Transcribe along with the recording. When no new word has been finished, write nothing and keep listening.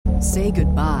Say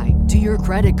goodbye to your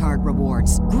credit card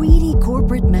rewards. Greedy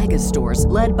corporate mega stores,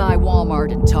 led by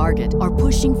Walmart and Target, are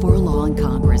pushing for a law in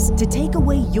Congress to take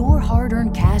away your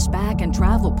hard-earned cash back and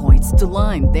travel points to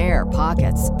line their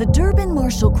pockets. The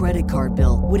Durbin-Marshall credit card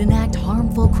bill would enact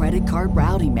harmful credit card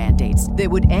routing mandates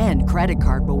that would end credit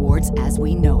card rewards as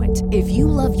we know it. If you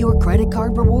love your credit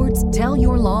card rewards, tell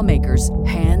your lawmakers,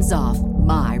 hands off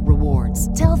my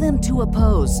rewards. Tell them to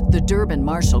oppose the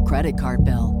Durbin-Marshall credit card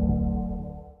bill.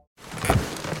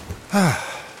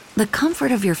 The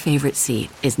comfort of your favorite seat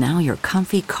is now your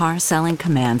comfy car-selling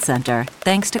command center,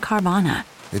 thanks to Carvana.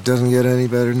 It doesn't get any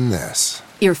better than this.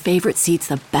 Your favorite seat's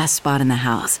the best spot in the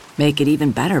house. Make it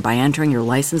even better by entering your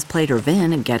license plate or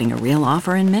VIN and getting a real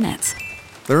offer in minutes.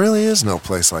 There really is no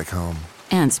place like home.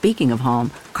 And speaking of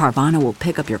home, Carvana will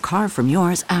pick up your car from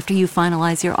yours after you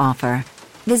finalize your offer.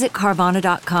 Visit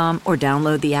Carvana.com or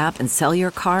download the app and sell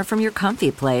your car from your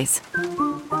comfy place.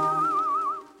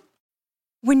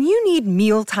 When you need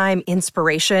mealtime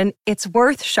inspiration, it's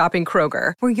worth shopping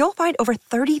Kroger, where you'll find over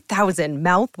 30,000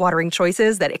 mouth-watering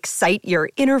choices that excite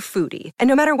your inner foodie. And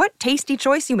no matter what tasty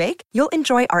choice you make, you'll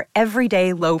enjoy our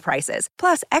everyday low prices,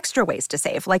 plus extra ways to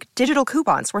save, like digital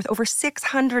coupons worth over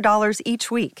 $600 each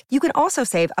week. You can also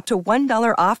save up to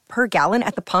 $1 off per gallon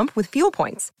at the pump with fuel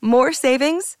points. More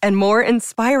savings and more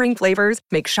inspiring flavors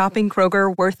make shopping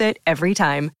Kroger worth it every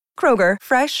time. Kroger,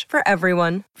 fresh for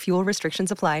everyone. Fuel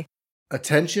restrictions apply.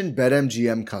 Attention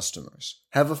BetMGM customers.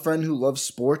 Have a friend who loves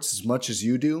sports as much as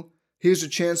you do? Here's a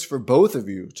chance for both of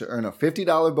you to earn a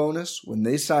 $50 bonus when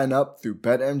they sign up through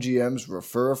BetMGM's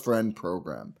Refer a Friend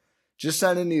program. Just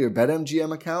sign into your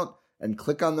BetMGM account and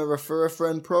click on the Refer a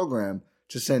Friend program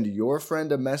to send your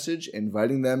friend a message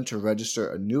inviting them to register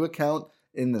a new account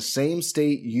in the same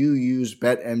state you use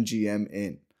BetMGM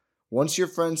in. Once your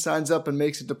friend signs up and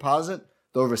makes a deposit,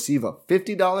 they'll receive a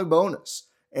 $50 bonus.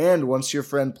 And once your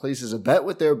friend places a bet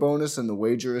with their bonus and the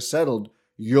wager is settled,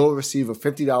 you'll receive a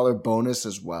 $50 bonus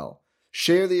as well.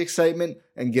 Share the excitement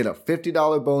and get a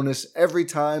 $50 bonus every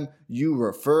time you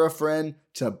refer a friend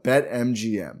to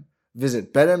BetMGM.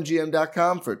 Visit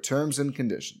BetMGM.com for terms and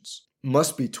conditions.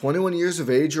 Must be 21 years of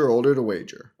age or older to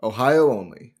wager. Ohio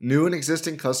only. New and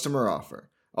existing customer offer.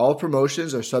 All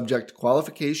promotions are subject to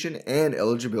qualification and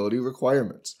eligibility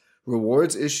requirements.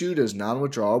 Rewards issued as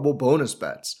non-withdrawable bonus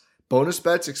bets. Bonus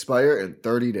bets expire in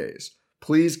 30 days.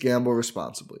 Please gamble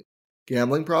responsibly.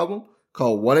 Gambling problem?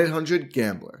 Call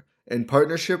 1-800-GAMBLER in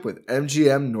partnership with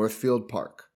MGM Northfield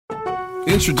Park.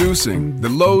 Introducing the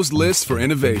Lowe's List for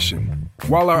Innovation.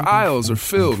 While our aisles are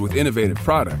filled with innovative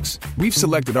products, we've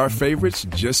selected our favorites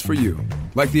just for you.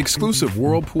 Like the exclusive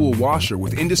Whirlpool washer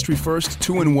with industry-first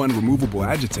 2-in-1 removable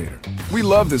agitator. We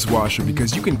love this washer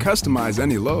because you can customize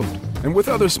any load. And with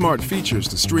other smart features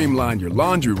to streamline your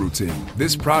laundry routine,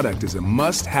 this product is a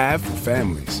must-have for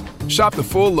families. Shop the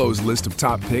full Lowe's list of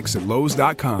top picks at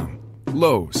Lowe's.com.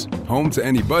 Lowe's, home to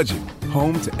any budget,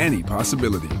 home to any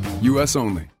possibility. U.S.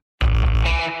 only.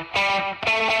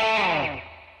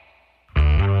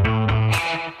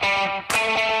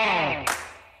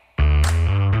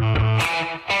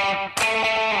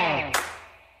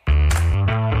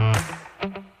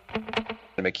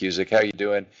 McCusick, how you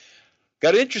doing?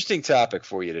 Got an interesting topic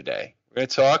for you today. We're going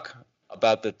to talk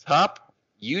about the top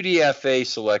UDFA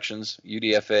selections,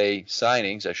 UDFA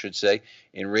signings, I should say,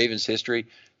 in Ravens history.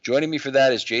 Joining me for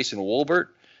that is Jason Wolbert.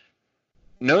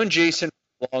 Known Jason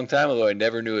for a long time, although I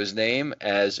never knew his name,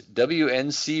 as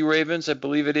WNC Ravens, I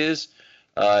believe it is,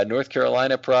 North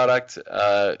Carolina product,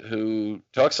 who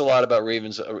talks a lot about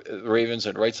Ravens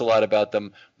and writes a lot about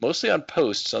them, mostly on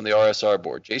posts on the RSR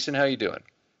board. Jason, how you doing?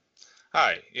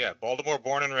 Hi, yeah, Baltimore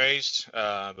born and raised,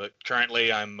 but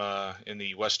currently I'm in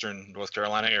the western North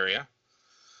Carolina area,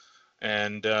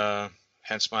 and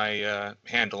hence my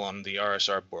handle on the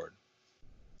RSR board.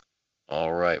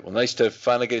 All right. Well, nice to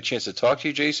finally get a chance to talk to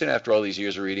you, Jason, after all these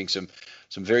years of reading some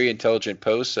very intelligent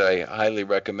posts I highly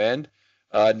recommend.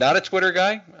 Not a Twitter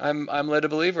guy, I'm led to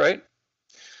believe, right?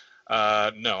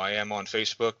 No, I am on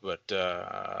Facebook, but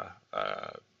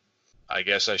I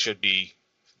guess I should be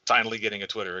finally getting a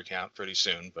Twitter account pretty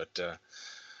soon, but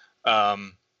I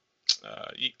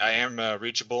am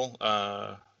reachable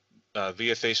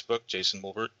via Facebook, Jason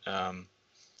Wolbert,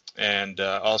 and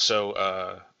also,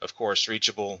 of course,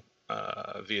 reachable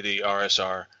via the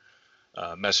RSR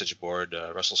message board,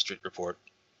 Russell Street Report,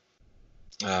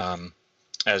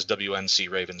 as WNC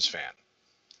Ravens fan.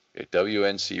 Okay,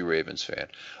 WNC Ravens fan.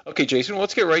 Okay, Jason,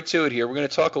 let's get right to it here. We're going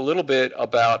to talk a little bit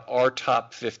about our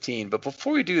top 15. But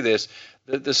before we do this,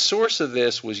 the source of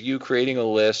this was you creating a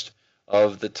list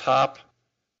of the top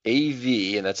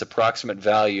AV, and that's approximate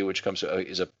value, which comes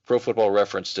is a Pro Football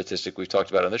Reference statistic we've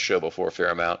talked about on this show before a fair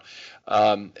amount,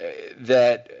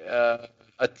 that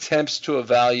attempts to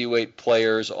evaluate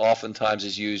players oftentimes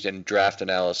is used in draft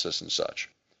analysis and such.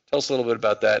 Tell us a little bit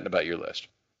about that and about your list.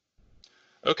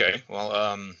 Okay,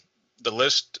 well, the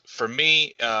list for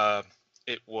me,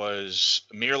 it was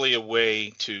merely a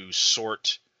way to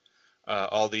sort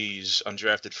all these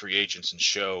undrafted free agents and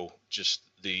show just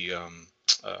the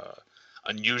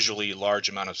unusually large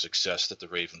amount of success that the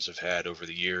Ravens have had over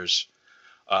the years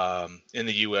in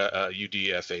the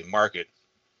UDFA market,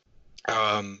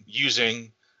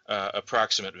 using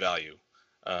approximate value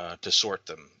to sort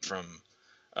them from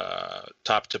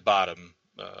top to bottom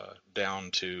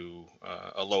down to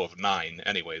a low of 9.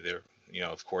 Anyway, there,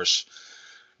 of course,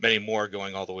 many more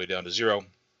going all the way down to 0.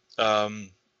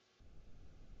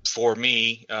 For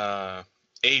me,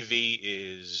 AV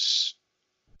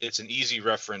it's an easy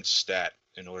reference stat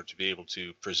in order to be able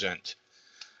to present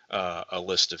a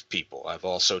list of people. I've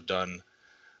also done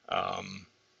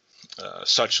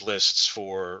such lists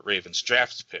for Ravens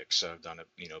draft picks. I've done it,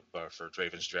 for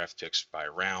Ravens draft picks by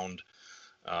round.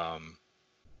 I've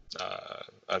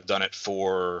done it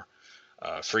for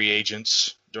free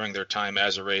agents during their time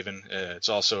as a Raven. It's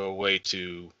also a way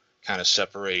to kind of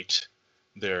separate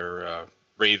their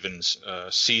Ravens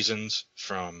seasons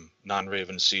from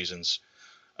non-Raven seasons,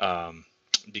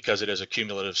 because it is a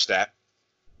cumulative stat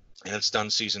and it's done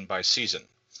season by season.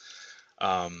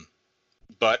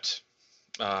 But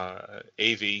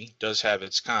AV does have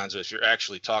its cons. If you're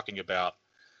actually talking about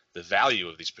the value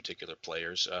of these particular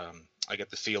players, I get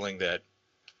the feeling that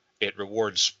it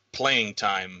rewards playing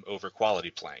time over quality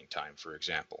playing time, for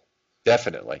example.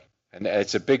 Definitely. And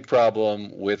it's a big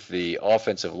problem with the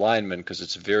offensive lineman because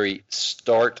it's very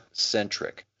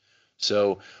start-centric.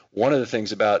 So one of the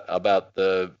things about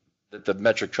the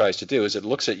metric tries to do is it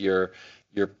looks at your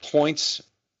points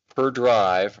per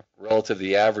drive relative to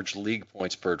the average league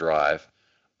points per drive,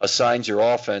 assigns your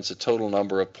offense a total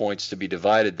number of points to be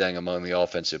divided then among the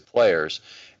offensive players.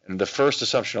 And the first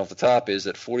assumption off the top is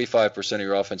that 45% of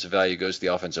your offensive value goes to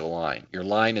the offensive line. Your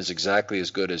line is exactly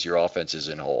as good as your offense is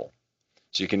in whole.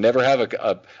 So you can never have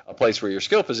a place where your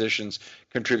skill positions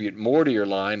contribute more to your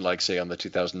line, like say on the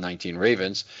 2019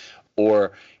 Ravens,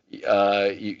 or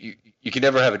you can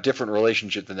never have a different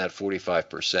relationship than that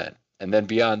 45%. And then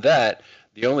beyond that,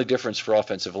 the only difference for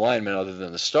offensive linemen other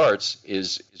than the starts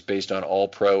is based on all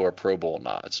pro or Pro Bowl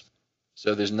nods.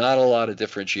 So there's not a lot of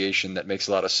differentiation that makes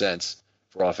a lot of sense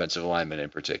for offensive linemen in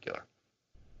particular.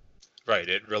 Right.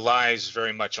 It relies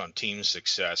very much on team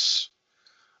success.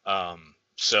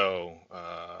 So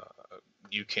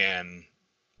you can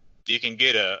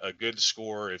get a good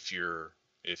score if your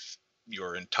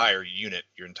entire unit,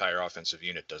 your entire offensive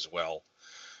unit does well,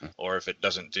 or if it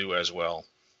doesn't do as well.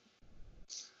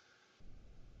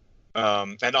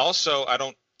 And also, I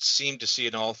don't seem to see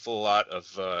an awful lot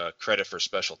of credit for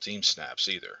special team snaps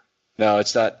either. No,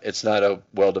 it's not a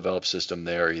well-developed system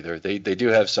there either. They do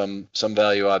have some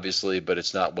value, obviously, but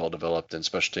it's not well-developed, and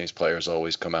special teams players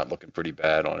always come out looking pretty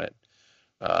bad on it.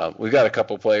 We've got a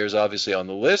couple players, obviously, on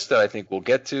the list that I think we'll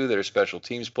get to that are special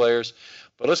teams players.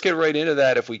 But let's get right into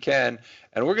that if we can.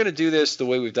 And we're going to do this the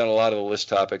way we've done a lot of the list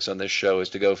topics on this show, is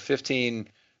to go 15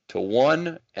 to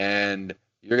 1, and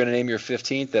you're going to name your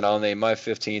 15th, and I'll name my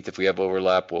 15th. If we have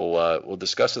overlap, we'll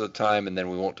discuss at the time, and then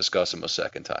we won't discuss them a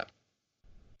second time.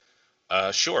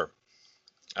 Sure.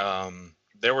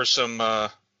 There were some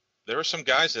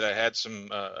guys that I had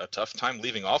a tough time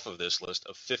leaving off of this list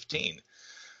of 15.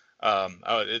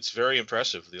 It's very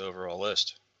impressive, the overall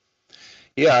list.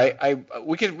 Yeah,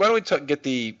 we can. Why don't we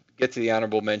get to the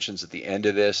honorable mentions at the end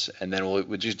of this, and then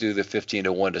we'll just do the 15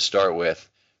 to 1 to start with,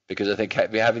 because I think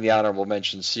having the honorable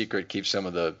mentions secret keeps some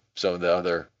of the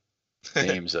other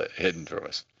names hidden from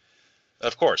us.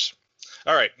 Of course.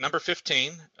 All right, number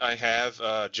 15, I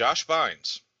have Josh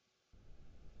Bynes.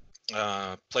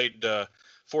 Played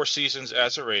 4 seasons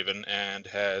as a Raven and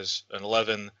has an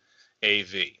 11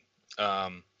 AV.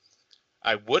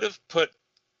 I would have put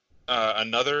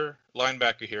another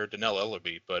linebacker here, Dannell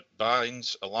Ellerbe, but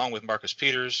Bynes, along with Marcus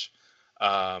Peters,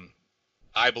 I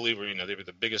believe they were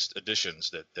the biggest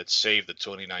additions that saved the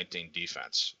 2019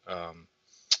 defense.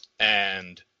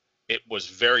 And it was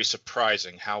very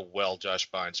surprising how well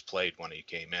Josh Bynes played when he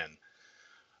came in.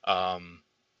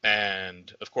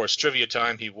 And of course, trivia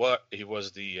time. He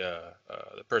was the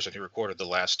person who recorded the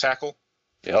last tackle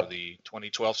for the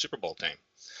 2012 Super Bowl team.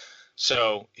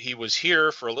 So he was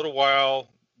here for a little while,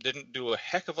 didn't do a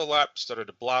heck of a lot, started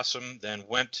to blossom, then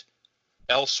went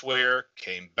elsewhere,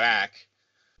 came back,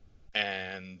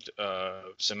 and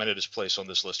cemented his place on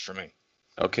this list for me.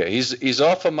 Okay, he's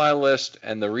off of my list,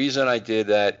 and the reason I did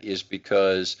that is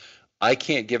because I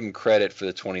can't give him credit for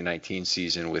the 2019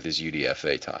 season with his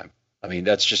UDFA time. I mean,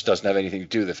 that just doesn't have anything to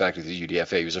do with the fact that he's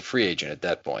UDFA. He was a free agent at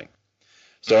that point.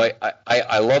 So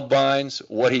I love Bynes.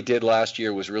 What he did last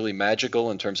year was really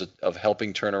magical in terms of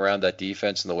helping turn around that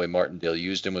defense, and the way Martindale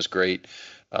used him was great.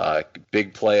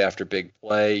 Big play after big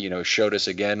play, showed us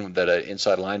again that an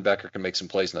inside linebacker can make some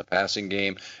plays in the passing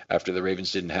game after the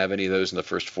Ravens didn't have any of those in the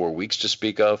first 4 weeks to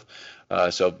speak of.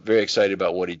 So very excited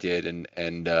about what he did.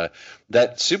 And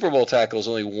that Super Bowl tackle is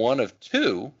only one of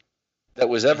two that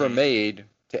was ever made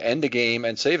to end a game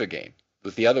and save a game,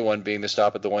 with the other one being the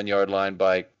stop at the 1 yard line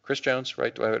by Chris Jones,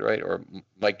 right? Do I have it right? Or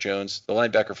Mike Jones, the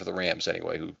linebacker for the Rams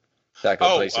anyway, who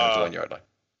tackled Tyson at the 1 yard line.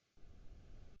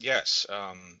 Yes.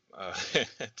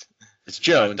 It's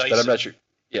Jones, but I'm not sure.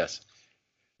 Yes.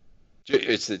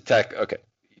 It's the tack. Okay.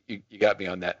 You got me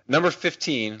on that. Number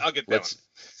 15. I'll get that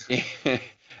one.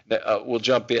 We'll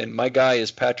jump in. My guy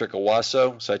is Patrick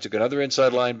Owasso, so I took another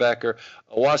inside linebacker.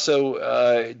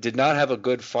 Owasso did not have a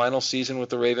good final season with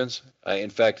the Ravens. In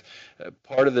fact,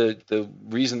 part of the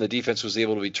reason the defense was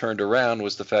able to be turned around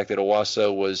was the fact that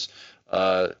Owasso was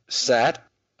sat,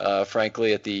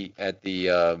 frankly,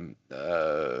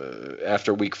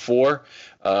 after week 4,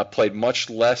 played much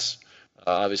less.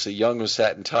 Obviously, Young was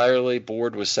sat entirely.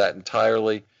 Board was sat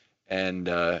entirely. And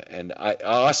I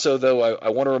also, though, I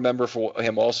want to remember for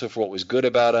him also for what was good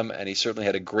about him, and he certainly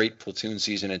had a great platoon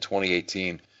season in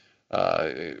 2018,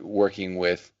 working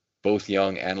with both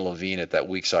Young and Levine at that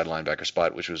weak side linebacker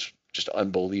spot, which was just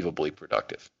unbelievably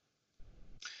productive.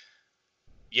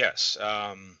 Yes,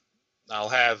 I'll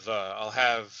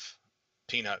have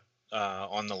Peanut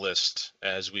on the list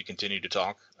as we continue to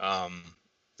talk.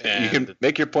 And you can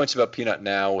make your points about Peanut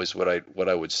now is what I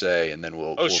would say, and then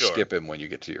we'll skip him when you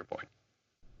get to your point.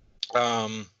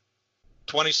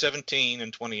 2017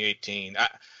 and 2018.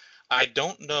 I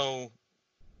don't know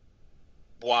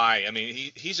why. I mean,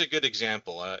 he's a good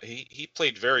example. He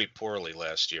played very poorly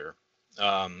last year,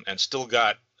 and still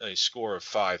got a score of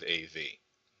 5 AV,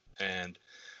 and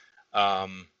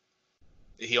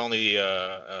he only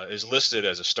is listed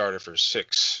as a starter for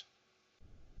 6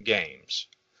 games.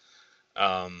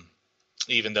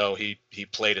 Even though he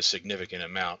played a significant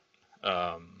amount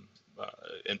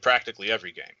in practically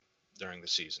every game during the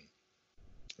season.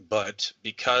 But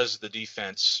because the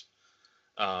defense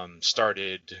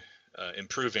started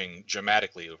improving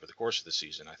dramatically over the course of the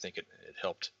season, I think it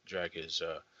helped drag his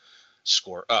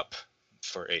score up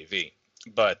for AV.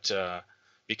 But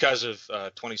because of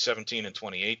 2017 and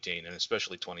 2018, and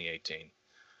especially 2018,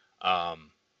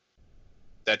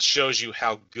 that shows you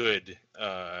how good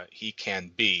he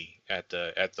can be at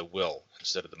the will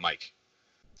instead of the mic.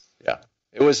 Yeah,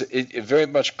 it was very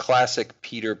much classic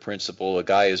Peter principle. A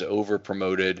guy is over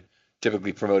promoted,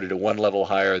 typically promoted to one level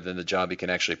higher than the job he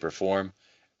can actually perform,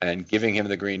 and giving him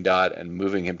the green dot and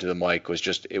moving him to the mic was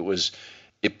just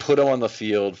it put him on the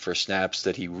field for snaps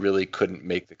that he really couldn't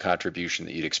make the contribution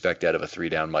that you'd expect out of a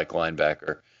 3-down mic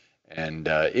linebacker. And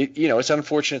it's an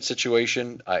unfortunate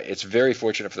situation. It's very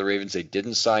fortunate for the Ravens they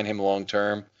didn't sign him long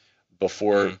term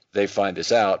before they find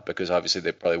this out, because obviously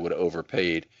they probably would have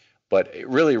overpaid. But it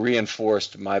really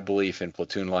reinforced my belief in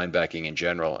platoon linebacking in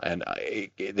general. And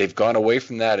they've gone away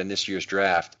from that in this year's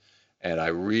draft, and I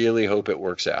really hope it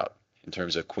works out in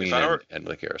terms of Queen and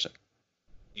Lick Harrison.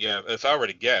 Yeah, if I were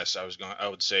to guess, I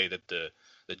would say that the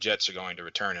Jets are going to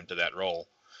return him to that role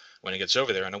when he gets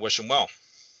over there, and I wish him well.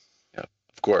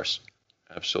 Of course,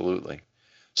 absolutely.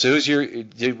 So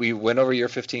we went over your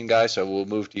 15 guy, so we'll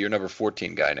move to your number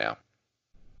 14 guy now.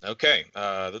 Okay,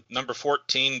 the number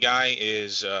 14 guy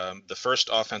is the first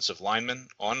offensive lineman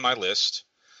on my list,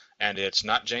 and it's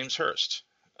not James Hurst.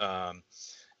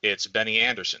 It's Benny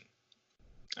Anderson.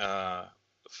 4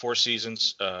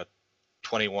 seasons,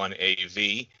 21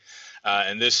 AV,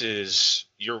 and this is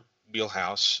your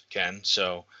wheelhouse, Ken.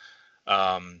 So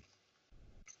from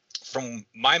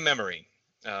my memory,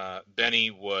 Benny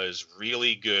was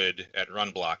really good at run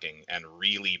blocking and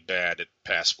really bad at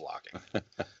pass blocking.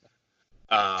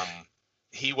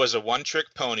 He was a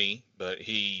one-trick pony, but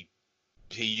he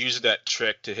used that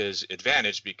trick to his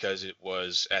advantage because it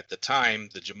was, at the time,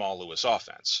 the Jamal Lewis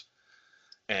offense,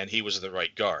 and he was the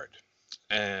right guard.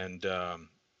 And I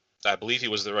believe he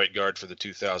was the right guard for the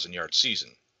 2,000-yard season.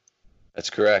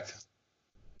 That's correct.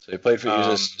 So he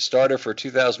was a starter for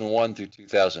 2001 through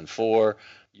 2004.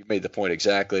 You made the point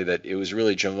exactly that it was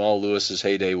really Jamal Lewis's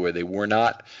heyday where they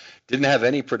didn't have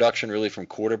any production really from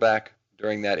quarterback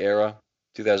during that era.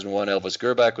 2001, Elvis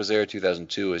Gerbach was there.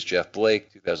 2002 was Jeff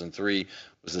Blake. 2003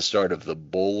 was the start of the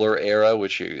Bowler era,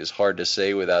 which is hard to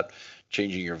say without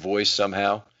changing your voice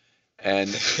somehow. And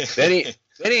Benny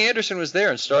Anderson was there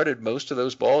and started most of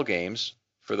those ball games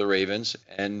for the Ravens.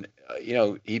 And,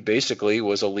 he basically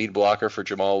was a lead blocker for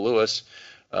Jamal Lewis.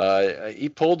 He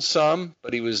pulled some,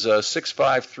 but he was 6'5",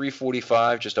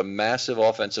 345, just a massive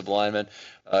offensive lineman.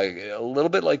 A little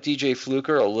bit like DJ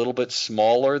Fluker, a little bit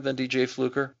smaller than DJ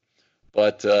Fluker,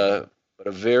 but a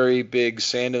very big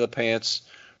sand in the pants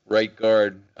right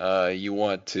guard. You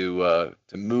want to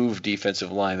move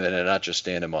defensive linemen and not just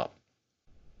stand them up.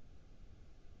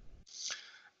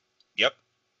 Yep.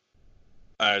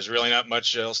 There's really not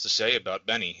much else to say about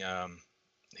Benny.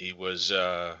 He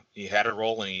had a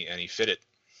role and he fit it.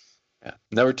 Yeah.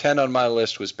 Number 10 on my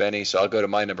list was Benny, so I'll go to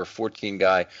my number 14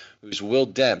 guy, who's Will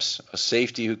Demps, a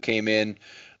safety who came in,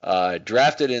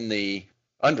 undrafted,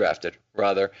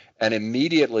 and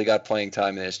immediately got playing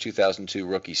time in his 2002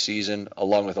 rookie season,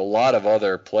 along with a lot of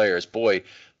other players. Boy,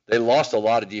 they lost a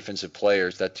lot of defensive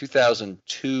players. That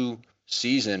 2002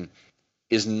 season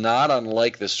is not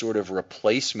unlike the sort of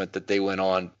replacement that they went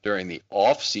on during the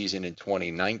off season in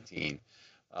 2019.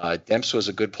 Demps was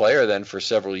a good player then for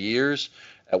several years.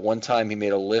 At one time, he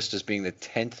made a list as being the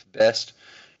 10th best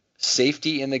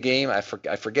safety in the game. I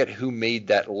forget who made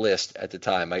that list at the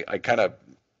time. I kind of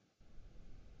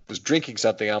was drinking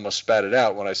something. I almost spat it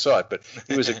out when I saw it. But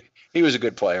he was a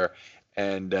good player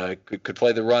and could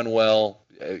play the run well,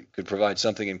 could provide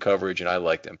something in coverage, and I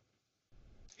liked him.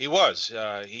 He was.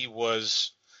 He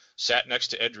sat next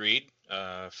to Ed Reed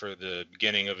for the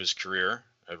beginning of his career,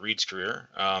 Reed's career,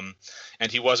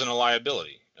 and he wasn't a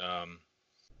liability.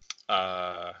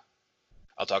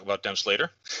 I'll talk about Demps later.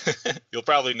 You'll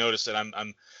probably notice that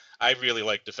I really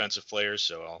like defensive players,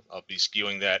 so I'll be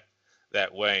skewing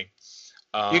that way.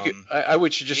 I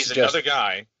would just he's suggest another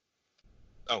guy.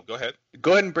 Oh, go ahead.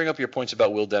 Go ahead and bring up your points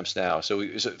about Will Demps now. So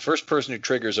he's the first person who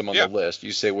triggers him on the list.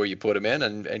 You say where you put him in,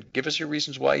 and give us your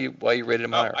reasons why you rated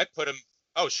him higher. I put him.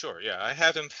 Oh, sure, yeah, I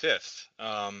have him 5th.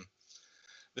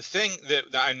 The thing that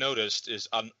I noticed is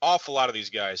an awful lot of these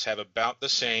guys have about the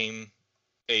same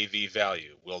AV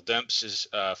value. Will Demps is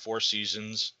 4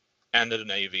 seasons and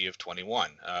an AV of 21,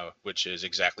 which is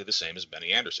exactly the same as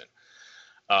Benny Anderson.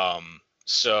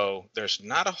 So there's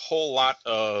not a whole lot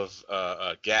of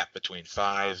a gap between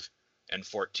 5 and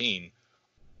 14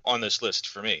 on this list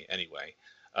for me, anyway.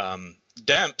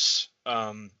 Demps,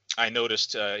 I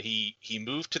noticed he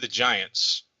moved to the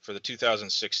Giants for the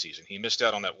 2006 season. He missed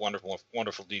out on that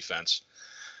wonderful defense.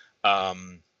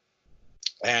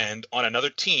 And on another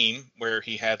team where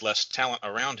he had less talent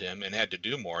around him and had to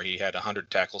do more, he had a 100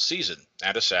 tackle season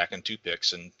and a sack and 2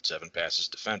 picks and 7 passes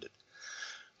defended.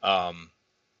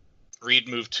 Reed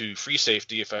moved to free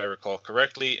safety, if I recall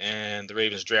correctly, and the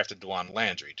Ravens drafted Dwan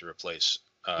Landry to replace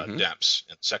Demps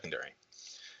in the secondary.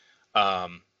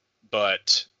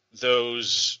 But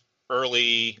those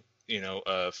early,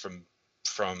 from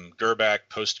Gerback,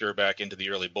 post-Gerback into the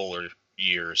early Bowler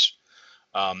years,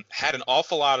 had an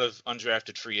awful lot of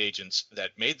undrafted free agents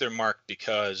that made their mark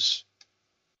because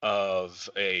of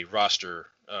a roster,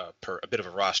 a bit of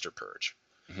a roster purge.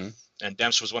 And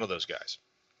Demps was one of those guys.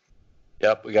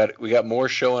 Yep, we got more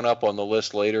showing up on the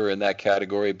list later in that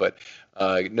category, but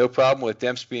no problem with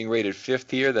Demps being rated 5th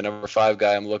here. The number 5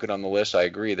 guy I'm looking on the list, I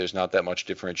agree. There's not that much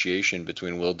differentiation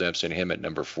between Will Demps and him at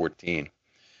number 14.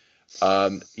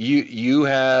 You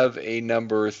have a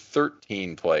number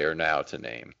 13 player now to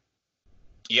name.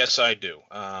 Yes, I do.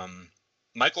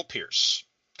 Michael Pierce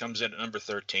comes in at number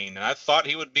 13, and I thought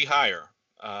he would be higher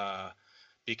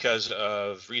because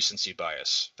of recency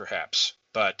bias, perhaps.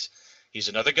 But he's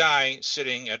another guy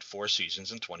sitting at 4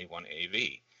 seasons and 21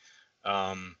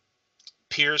 AV.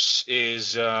 Pierce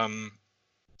is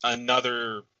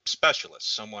another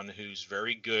specialist, someone who's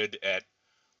very good at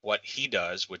what he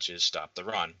does, which is stop the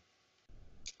run.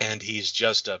 And he's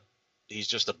just a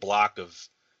block of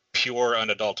pure,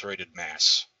 unadulterated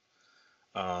mass.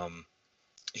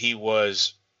 He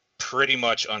was pretty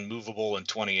much unmovable in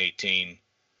 2018,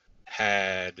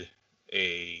 had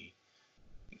a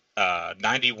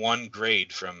 91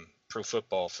 grade from Pro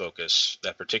Football Focus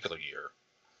that particular year,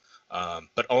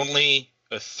 but only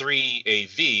a 3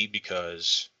 AV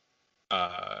because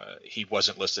he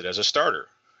wasn't listed as a starter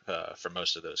for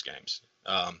most of those games.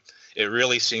 It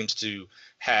really seems to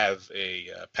have a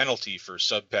penalty for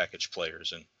sub-package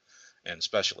players and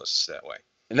specialists that way.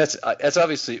 And that's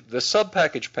obviously the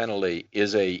sub-package penalty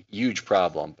is a huge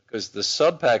problem because the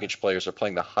sub-package players are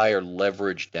playing the higher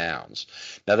leverage downs.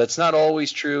 Now, that's not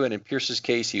always true, and in Pierce's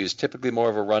case, he was typically more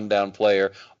of a rundown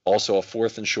player, also a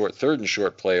 4th and short, 3rd and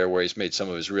short player where he's made some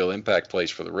of his real impact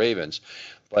plays for the Ravens.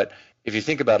 But if you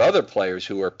think about other players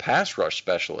who are pass rush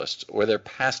specialists or they're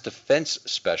pass defense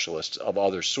specialists of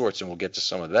other sorts, and we'll get to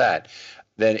some of that,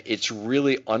 then it's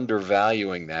really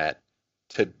undervaluing that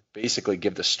to basically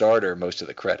give the starter most of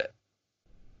the credit.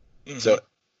 Mm-hmm. So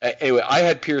anyway, I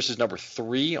had Pierce as number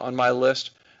 3 on my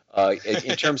list.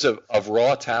 In terms of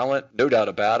raw talent, no doubt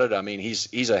about it. I mean,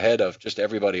 he's ahead of just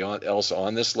everybody else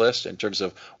on this list in terms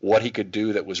of what he could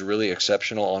do that was really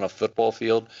exceptional on a football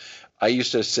field. I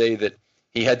used to say that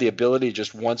he had the ability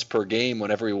just once per game,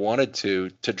 whenever he wanted to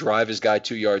drive his guy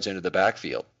 2 yards into the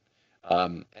backfield.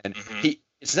 And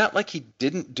it's not like he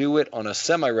didn't do it on a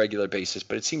semi-regular basis,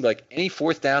 but it seemed like any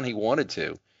fourth down he wanted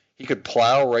to, he could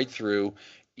plow right through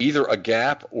either a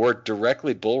gap or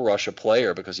directly bull rush a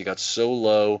player because he got so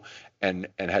low and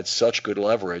had such good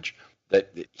leverage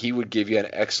that he would give you an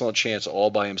excellent chance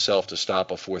all by himself to stop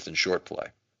a 4th and short play.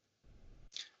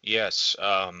 Yes.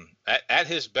 At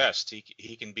his best,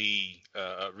 he can be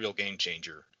a real game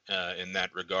changer in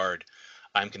that regard.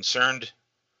 I'm concerned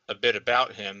a bit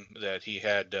about him that he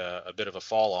had a bit of a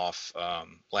fall off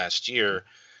last year.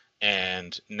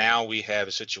 And now we have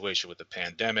a situation with the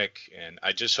pandemic, and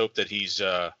I just hope that he's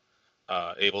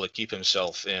able to keep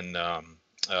himself in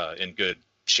good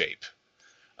shape.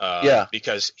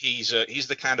 Because he's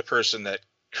the kind of person that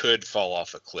could fall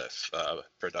off a cliff,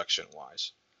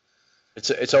 production-wise.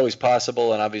 It's always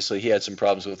possible, and obviously he had some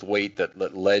problems with weight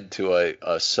that led to a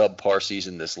subpar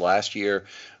season this last year.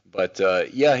 But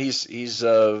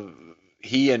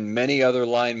he and many other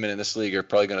linemen in this league are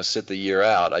probably going to sit the year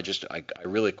out. I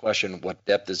really question what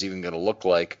depth is even going to look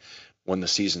like when the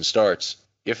season starts,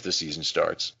 if the season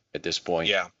starts at this point.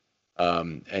 Yeah.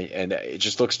 And it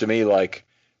just looks to me like,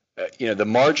 the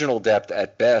marginal depth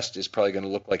at best is probably going to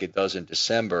look like it does in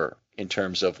December in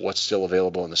terms of what's still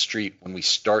available in the street when we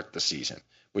start the season,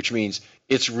 which means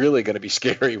it's really going to be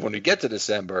scary when we get to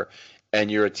December and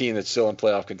you're a team that's still in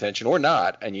playoff contention or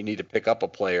not, and you need to pick up a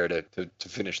player to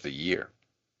finish the year.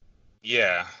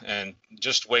 Yeah, and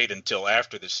just wait until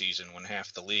after the season when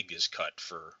half the league is cut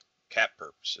for cap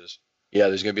purposes. Yeah,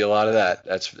 there's going to be a lot of that.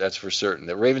 That's for certain.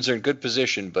 The Ravens are in good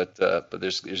position, but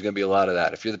there's going to be a lot of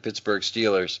that. If you're the Pittsburgh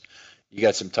Steelers, you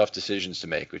got some tough decisions to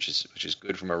make, which is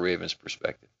good from a Ravens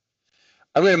perspective.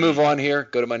 I'm going to move on here.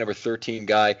 Go to my number 13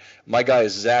 guy. My guy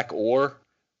is Zach Orr.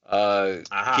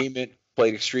 Came in,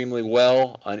 played extremely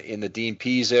well in the Dean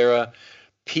Pease era.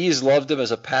 Pease loved him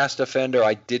as a pass defender.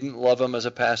 I didn't love him as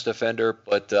a pass defender,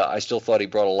 but I still thought he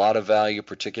brought a lot of value,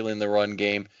 particularly in the run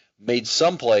game. Made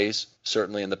some plays,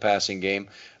 certainly in the passing game,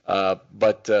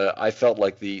 but I felt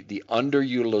like the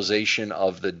underutilization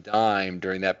of the dime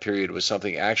during that period was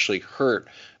something that actually hurt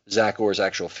Zach Orr's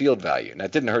actual field value. Now,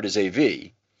 it didn't hurt his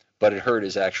AV, but it hurt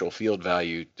his actual field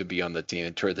value to be on the team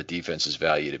and hurt the defense's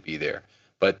value to be there.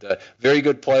 But very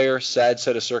good player, sad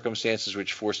set of circumstances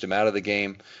which forced him out of the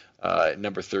game.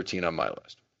 Number 13 on my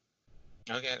list.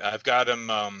 Okay, I've got him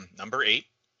number 8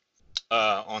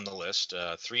 on the list,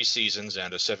 3 seasons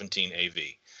and a 17 AV.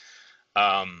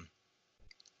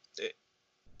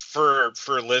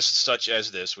 For lists such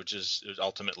as this, which is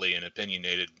ultimately an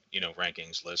opinionated,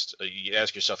 rankings list, you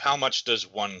ask yourself, how much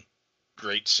does one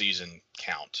great season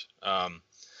count?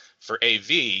 For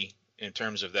AV, in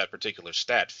terms of that particular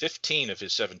stat, 15 of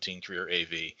his 17 career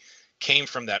AV came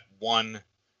from that one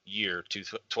year to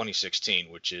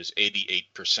 2016, which is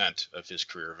 88% of his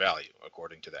career value,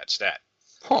 according to that stat.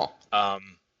 Huh.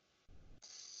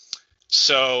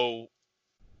 So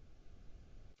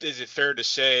is it fair to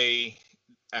say,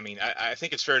 I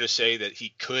think it's fair to say that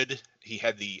he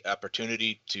had the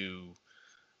opportunity to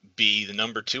be the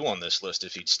number 2 on this list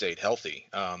if he'd stayed healthy.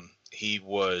 He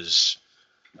was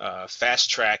fast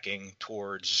tracking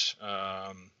towards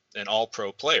an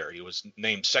all-pro player. He was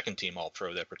named second team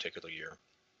all-pro that particular year.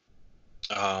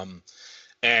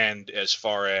 And as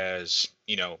far as,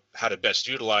 how to best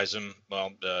utilize him,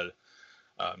 well,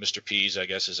 Mr. Pease, I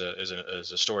guess, is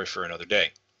a story for another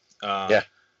day. Yeah.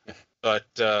 But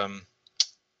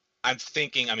I'm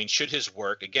thinking, should his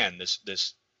work, again,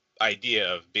 this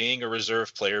idea of being a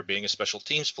reserve player, being a special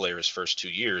teams player his first 2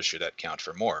 years, should that count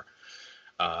for more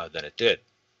than it did?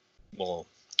 We'll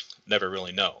never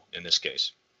really know in this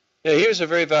case. Yeah, he was a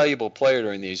very valuable player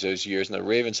during those years, and the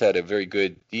Ravens had a very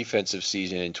good defensive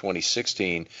season in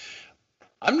 2016.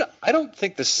 I don't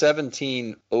think the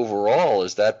 17 overall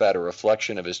is that bad a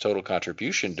reflection of his total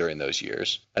contribution during those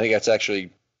years. I think that's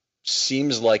actually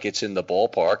seems like it's in the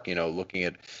ballpark, looking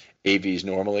at AVs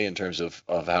normally in terms of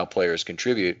how players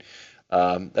contribute.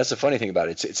 That's the funny thing about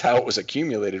it. It's how it was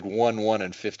accumulated 1, 1,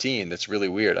 and 15. That's really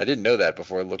weird. I didn't know that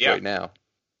before I looked right now.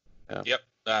 Yeah.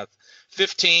 Yep.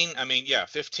 15.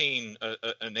 15.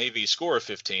 An AV score of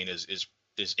 15 is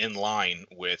in line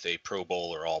with a Pro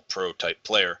Bowl or All Pro type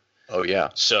player. Oh yeah.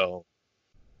 So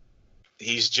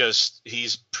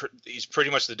he's pretty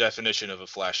much the definition of a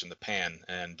flash in the pan.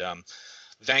 And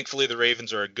thankfully, the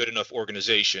Ravens are a good enough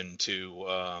organization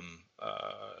to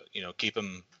keep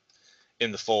him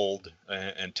in the fold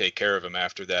and take care of him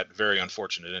after that very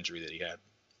unfortunate injury that he had.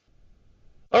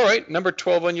 All right, number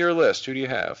 12 on your list. Who do you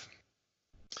have?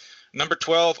 Number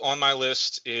 12 on my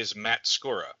list is Matt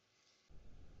Skura.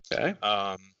 Okay.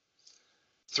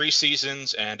 3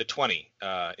 seasons and a 20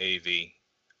 AV.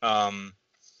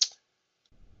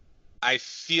 I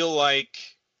feel like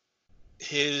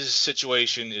his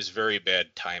situation is very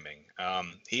bad timing.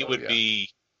 He would be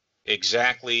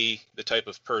exactly the type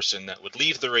of person that would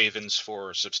leave the Ravens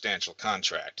for a substantial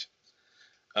contract.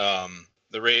 And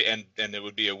it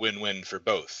would be a win-win for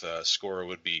both. Skura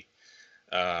would be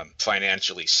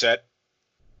financially set,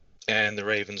 and the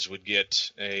Ravens would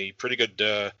get a pretty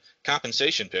good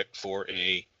compensation pick for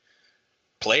a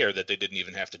player that they didn't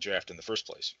even have to draft in the first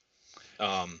place.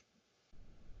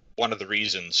 One of the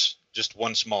reasons, just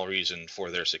one small reason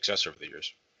for their success over the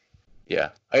years.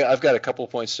 Yeah, I've got a couple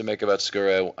of points to make about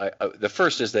Skura. The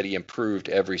first is that he improved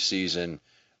every season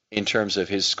in terms of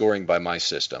his scoring by my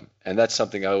system. And that's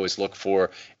something I always look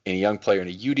for in a young player in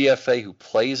a UDFA who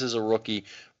plays as a rookie.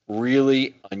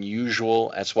 Really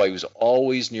unusual. That's why he was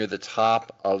always near the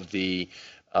top of the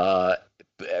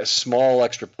small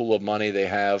extra pool of money they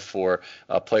have for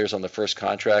players on the first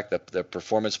contract, the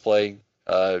performance play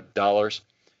dollars.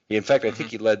 In fact, I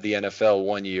think he led the NFL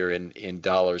one year in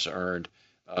dollars earned,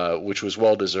 which was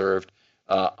well-deserved.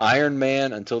 Iron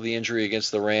Man, until the injury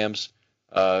against the Rams,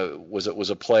 was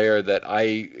a player that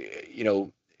I,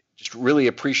 just really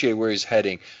appreciate where he's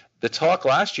heading. The talk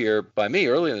last year by me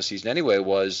early in the season anyway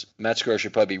was Matt Skura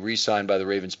should probably be re-signed by the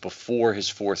Ravens before his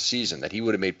 4th season, that he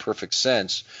would have made perfect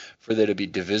sense for there to be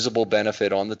divisible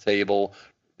benefit on the table,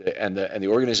 and the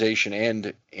organization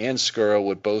and Skura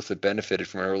would both have benefited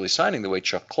from an early signing the way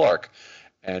Chuck Clark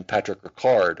and Patrick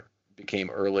Ricard became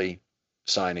early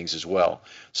signings as well.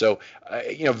 So,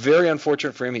 very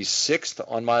unfortunate for him. He's 6th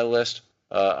on my list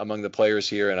among the players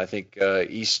here, and I think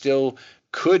he still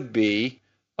could be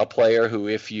a player who,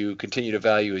 if you continue to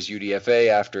value his UDFA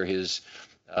after his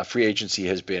free agency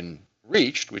has been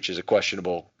reached, which is a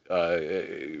questionable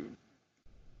thing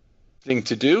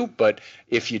to do, but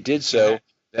if you did so,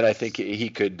 then I think he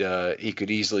could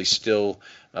easily still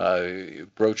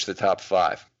broach the top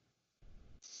 5.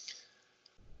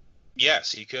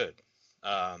 Yes, he could.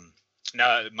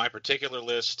 Now, my particular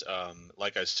list,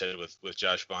 like I said with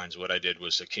Josh Bynes, what I did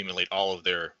was accumulate all of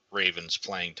their Ravens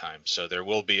playing time. So there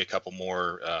will be a couple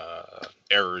more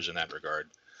errors in that regard.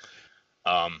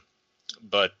 Matt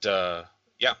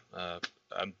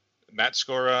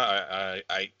Skura,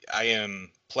 I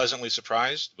am pleasantly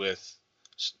surprised with.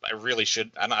 I really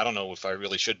should. I don't know if I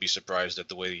really should be surprised at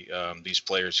the way these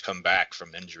players come back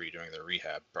from injury during their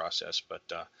rehab process, but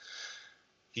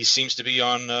he seems to be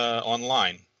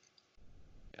online.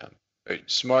 Yeah,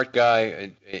 smart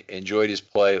guy. Enjoyed his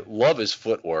play. Love his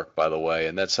footwork, by the way,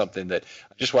 and that's something that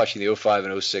I'm just watching the 05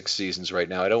 and 06 seasons right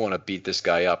now. I don't want to beat this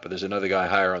guy up, but there's another guy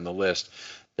higher on the list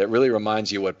that really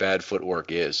reminds you what bad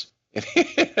footwork is.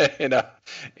 in a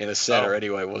center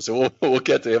anyway. So we'll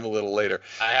get to him a little later.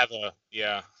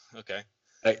 Okay.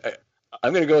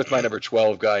 I'm going to go with my number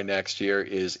 12 guy next here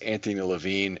is Anthony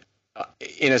Levine.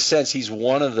 In a sense, he's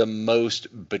one of the most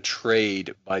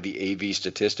betrayed by the AV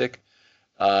statistic.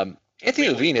 Anthony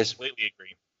Levine is completely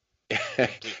agree.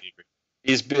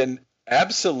 He's been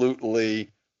absolutely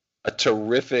a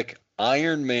terrific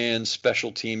Iron Man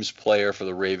special teams player for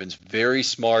the Ravens. Very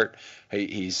smart.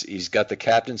 He's got the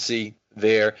captaincy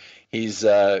there. He's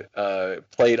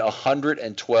played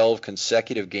 112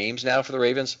 consecutive games now for the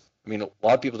Ravens. I mean, a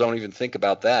lot of people don't even think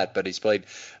about that, but he's played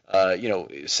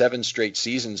 7 straight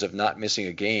seasons of not missing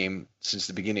a game since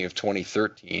the beginning of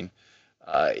 2013.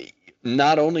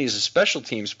 Not only has his special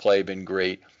teams play been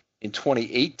great, in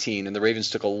 2018, and the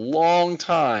Ravens took a long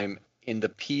time in the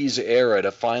Pease era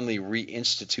to finally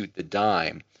reinstitute the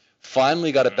dime.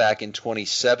 Finally got it back in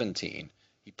 2017.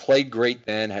 He played great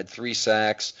then, had 3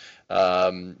 sacks,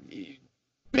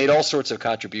 made all sorts of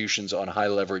contributions on high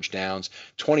leverage downs.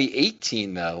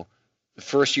 2018, though, the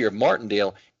first year of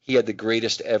Martindale, he had the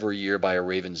greatest ever year by a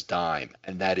Ravens dime,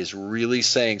 and that is really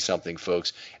saying something,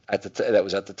 folks. That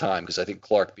was at the time, because I think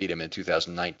Clark beat him in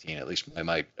 2019, at least by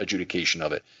my adjudication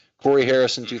of it. Corey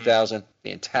Harris in 2000,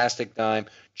 fantastic dime.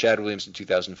 Chad Williams in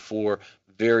 2004,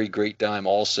 very great dime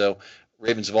also.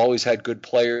 Ravens have always had good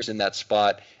players in that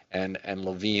spot, and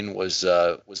Levine was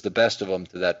the best of them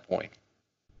to that point.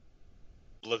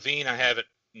 Levine, I have at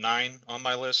 9 on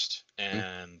my list,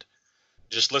 and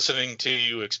just listening to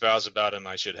you espouse about him,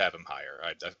 I should have him higher.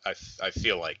 I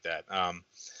feel like that.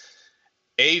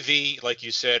 AV, like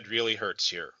you said, really hurts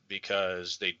here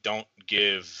because they don't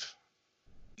give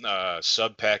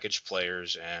sub-package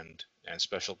players and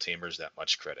special teamers that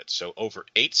much credit. So over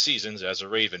 8 seasons as a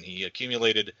Raven, he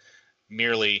accumulated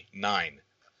merely 9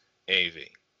 AV.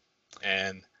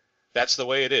 And that's the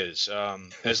way it is.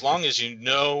 As long as you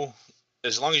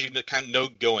kind of know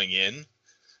going in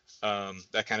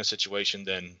that kind of situation,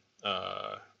 then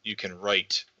you can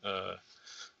right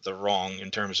the wrong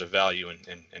in terms of value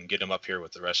and get him up here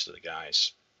with the rest of the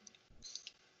guys.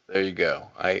 There you go.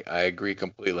 I agree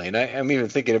completely. And I'm even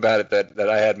thinking about it that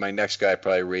I had my next guy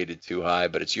probably rated too high,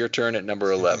 but it's your turn at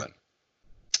number 11.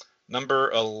 Number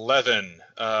 11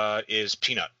 is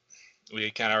Peanut.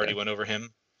 We kind of already went over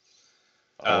him.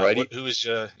 Alrighty. Who is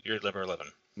your number 11?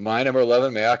 My number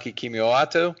 11, Mayaki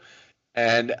Kimiyoato.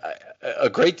 And a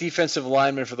great defensive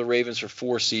lineman for the Ravens for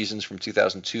 4 seasons from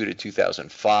 2002 to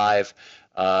 2005.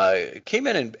 Came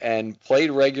in and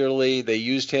played regularly. They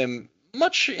used him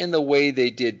much in the way they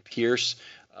did Pierce.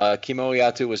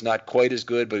 Kimiyoato was not quite as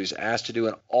good, but he was asked to do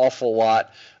an awful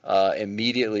lot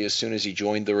immediately as soon as he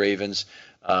joined the Ravens,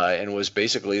 and was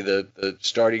basically the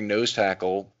starting nose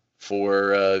tackle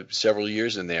for several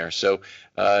years in there. So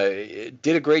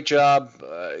did a great job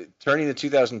turning the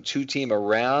 2002 team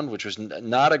around, which was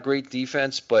not a great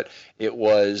defense, but it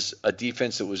was a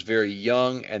defense that was very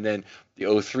young. And then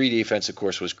the 03 defense, of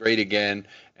course, was great again.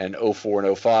 And 04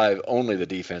 and 05, only the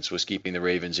defense was keeping the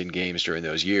Ravens in games during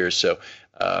those years. So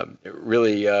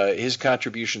really his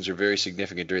contributions are very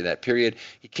significant during that period.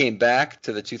 He came back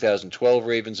to the 2012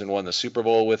 Ravens and won the Super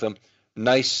Bowl with them.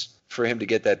 Nice for him to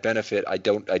get that benefit. I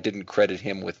didn't credit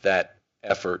him with that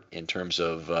effort in terms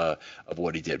of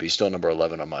what he did, but he's still number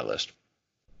 11 on my list.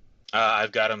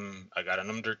 I've got him. I got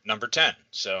him number 10.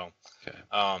 So, okay.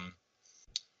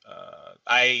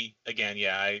 I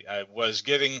was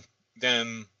giving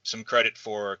them some credit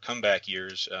for comeback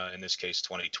years. In this case,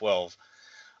 2012.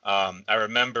 I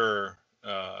remember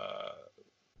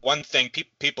one thing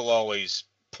people always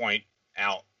point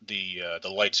out the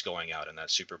lights going out in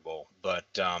that Super Bowl, but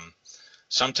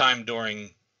sometime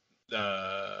during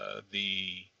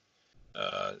the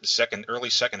early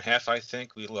second half, I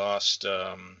think we lost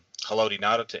Haloti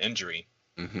Ngata to injury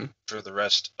for the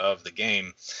rest of the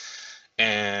game,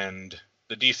 and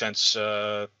the defense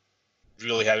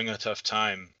really having a tough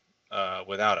time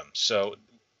without him. So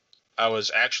I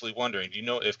was actually wondering, do you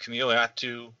know if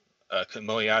Kimiyoato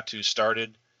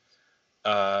started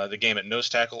the game at nose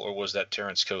tackle, or was that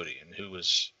Terrence Cody, and who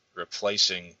was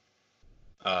replacing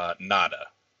Ngata?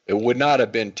 It would not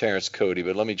have been Terrence Cody,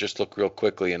 but let me just look real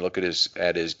quickly and look at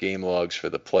his game logs for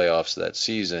the playoffs that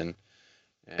season.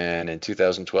 And in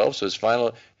 2012, so his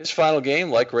final game,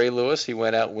 like Ray Lewis, he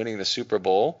went out winning the Super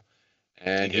Bowl,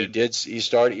 and he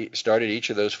started each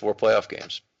of those 4 playoff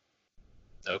games.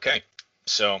 Okay,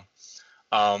 so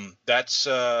that's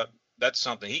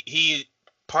something. He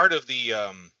part of the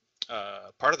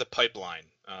pipeline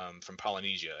from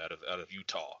Polynesia out of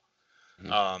Utah.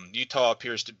 Utah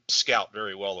appears to scout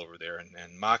very well over there,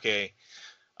 and Make,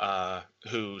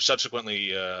 who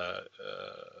subsequently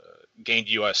gained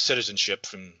U.S. citizenship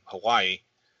from Hawaii,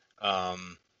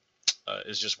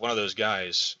 is just one of those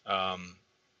guys.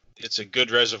 It's a good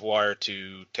reservoir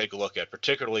to take a look at,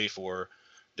 particularly for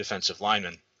defensive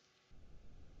linemen.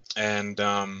 And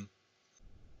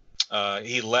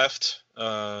he left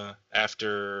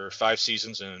after 5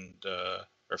 seasons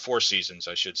or 4 seasons,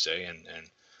 I should say, and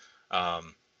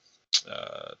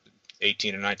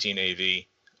 18 and 19 AV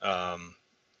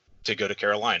to go to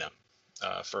Carolina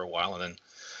for a while, and then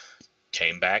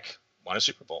came back, won a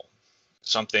Super Bowl.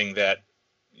 Something that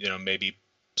maybe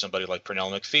somebody like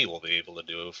Pernell McPhee will be able to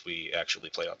do if we actually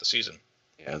play out the season.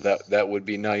 Yeah, that would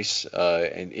be nice.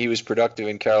 And he was productive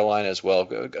in Carolina as well.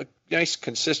 A nice,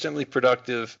 consistently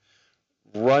productive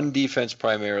run defense,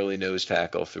 primarily nose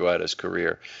tackle throughout his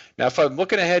career. Now, if I'm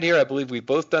looking ahead here, I believe we've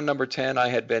both done number 10. I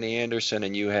had Benny Anderson,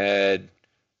 and you had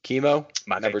Kimo,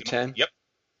 number 10. Yep.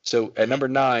 So at number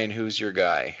 9, who's your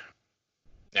guy?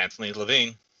 Anthony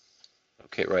Levine.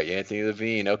 Okay, right, Anthony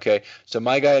Levine. Okay, so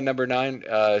my guy at number 9,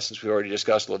 since we already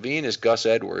discussed Levine, is Gus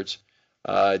Edwards.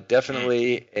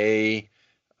 Definitely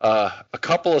a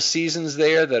couple of seasons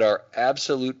there that are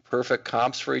absolute perfect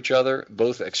comps for each other,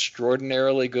 both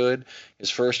extraordinarily good. His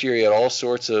first year, he had all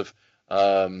sorts of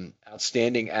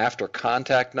outstanding after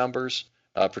contact numbers,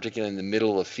 particularly in the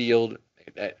middle of the field.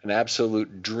 An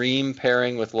absolute dream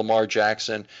pairing with Lamar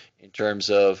Jackson in terms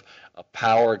of a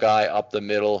power guy up the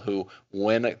middle who,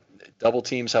 when double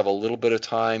teams have a little bit of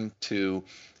time to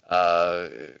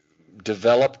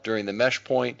develop during the mesh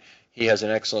point, he has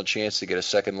an excellent chance to get a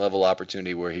second level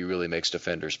opportunity where he really makes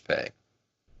defenders pay.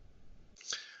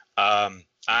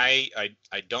 I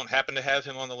don't happen to have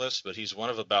him on the list, but he's one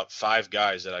of about 5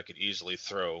 guys that I could easily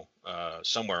throw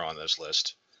somewhere on this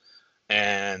list.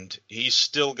 And he's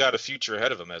still got a future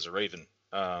ahead of him as a Raven.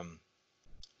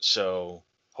 So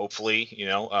hopefully,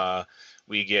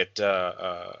 we get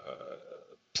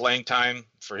playing time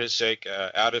for his sake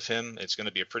out of him. It's going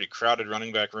to be a pretty crowded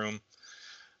running back room.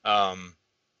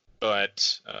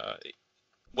 But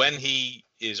when he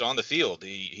is on the field,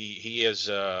 he has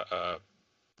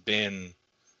been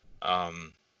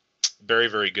very,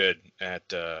 very good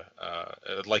at,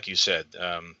 like you said,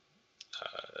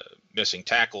 missing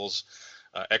tackles,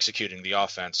 executing the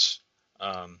offense.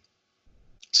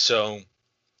 So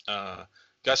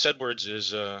Gus Edwards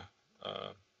is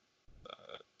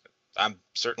I'm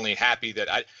certainly happy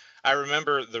that I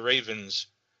remember the Ravens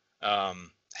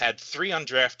had 3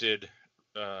 undrafted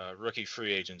rookie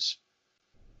free agents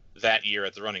that year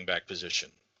at the running back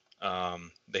position.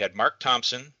 They had Mark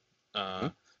Thompson.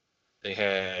 They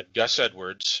had Gus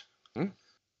Edwards. Who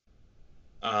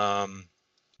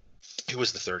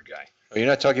was the third guy? Oh, you're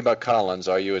not talking about Collins,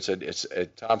 are you? It's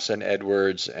Thompson,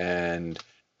 Edwards, and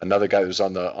another guy who was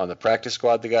on the practice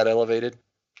squad that got elevated.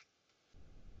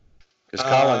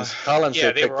 Because Collins,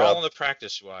 yeah, they were all on the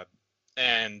practice squad,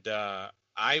 and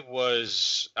I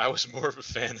was more of a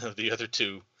fan of the other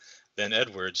 2 than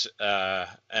Edwards,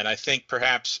 and I think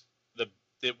perhaps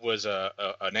it was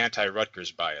an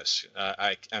anti-Rutgers bias.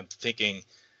 I'm thinking,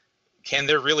 can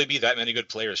there really be that many good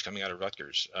players coming out of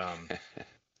Rutgers?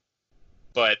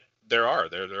 But there are.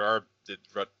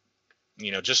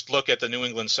 Just look at the New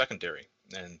England secondary,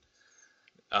 and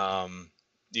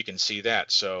you can see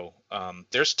that. So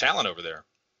there's talent over there.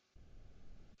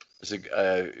 It's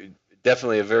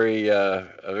definitely a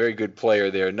very good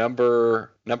player there. Number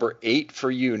 8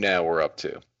 for you now. We're up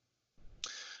to.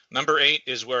 Number 8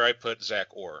 is where I put Zach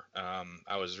Orr.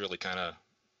 I was really kind of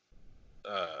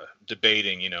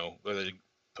debating, whether to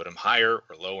put him higher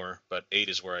or lower, but 8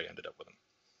 is where I ended up with him.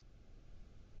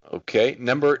 Okay,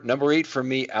 number 8 for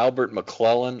me, Albert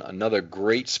McClellan, another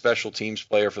great special teams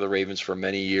player for the Ravens for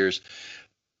many years.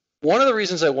 One of the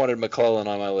reasons I wanted McClellan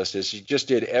on my list is he just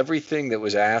did everything that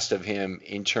was asked of him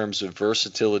in terms of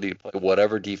versatility to play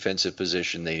whatever defensive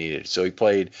position they needed. So he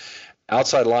played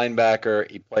outside linebacker.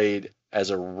 He played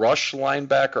as a rush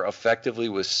linebacker effectively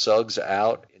with Suggs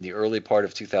out in the early part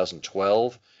of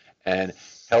 2012 and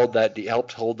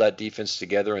helped hold that defense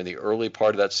together in the early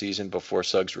part of that season before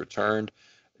Suggs returned.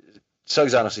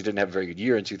 Suggs honestly didn't have a very good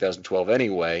year in 2012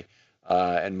 anyway,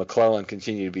 and McClellan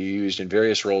continued to be used in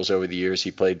various roles over the years.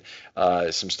 He played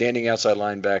some standing outside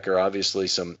linebacker, obviously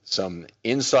some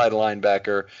inside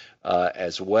linebacker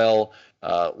as well,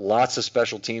 lots of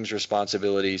special teams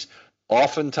responsibilities.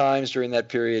 Oftentimes during that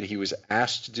period, he was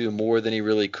asked to do more than he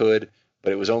really could,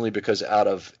 but it was only because out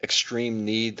of extreme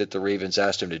need that the Ravens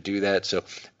asked him to do that. So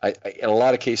in a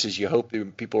lot of cases, you hope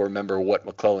that people remember what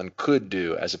McClellan could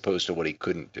do as opposed to what he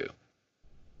couldn't do.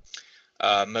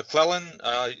 McClellan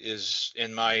is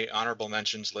in my honorable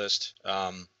mentions list.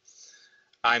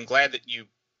 I'm glad that you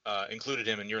included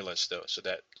him in your list, though, so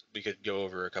that we could go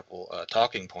over a couple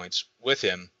talking points with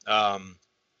him.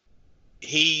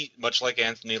 He, much like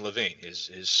Anthony Levine,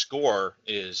 his score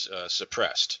is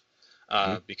suppressed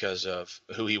because of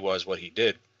who he was, what he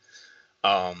did.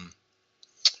 I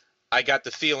got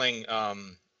the feeling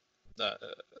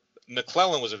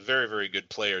McClellan was a very, very good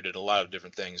player, did a lot of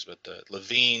different things, but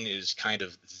Levine is kind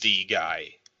of the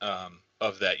guy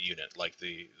of that unit, like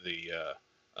the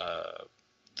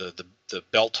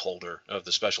belt holder of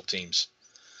the special teams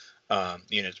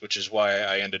unit, which is why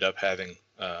I ended up having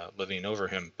Levine over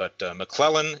him. But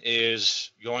McClellan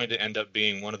is going to end up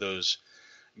being one of those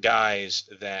guys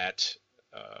that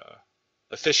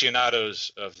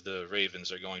aficionados of the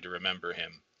Ravens are going to remember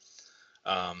him,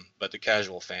 but the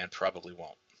casual fan probably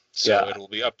won't. So it will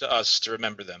be up to us to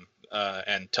remember them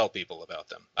and tell people about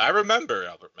them. I remember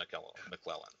Albert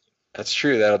McClellan. That's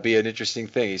true. That'll be an interesting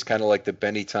thing. He's kind of like the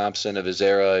Benny Thompson of his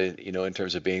era, in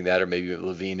terms of being that, or maybe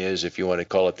Levine is, if you want to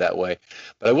call it that way.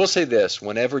 But I will say this: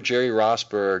 whenever Jerry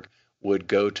Rosburg would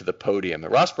go to the podium,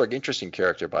 Rosburg, interesting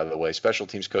character, by the way, special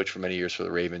teams coach for many years for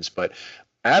the Ravens, but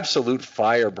absolute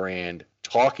firebrand,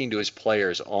 talking to his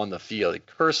players on the field. He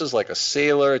curses like a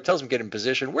sailor, tells them get in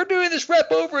position. We're doing this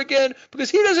rep over again because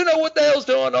he doesn't know what the hell's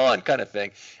going on, kind of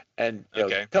thing. And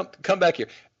come back here.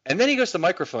 And then he goes to the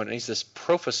microphone, and he's this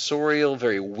professorial,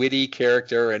 very witty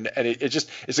character, and it just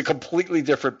is a completely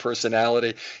different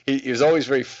personality. He was always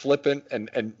very flippant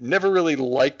and never really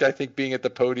liked, I think, being at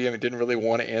the podium. He didn't really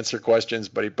want to answer questions,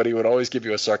 but he would always give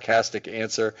you a sarcastic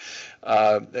answer.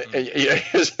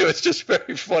 It was just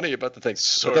very funny about the thing.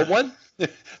 But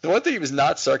the one thing he was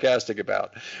not sarcastic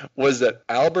about was that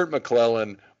Albert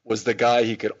McClellan was the guy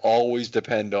he could always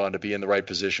depend on to be in the right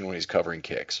position when he's covering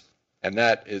kicks. And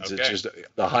that is just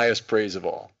the highest praise of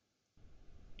all.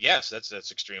 Yes,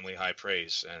 that's extremely high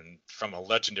praise, and from a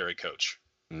legendary coach.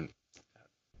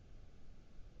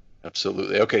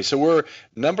 Absolutely. Okay, so we're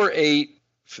number 8.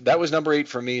 That was number 8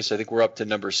 for me, so I think we're up to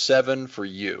number 7 for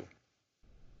you.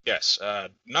 Yes,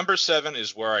 number 7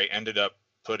 is where I ended up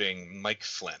putting Mike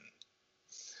Flynn.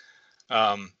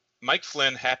 Mike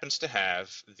Flynn happens to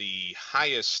have the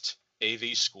highest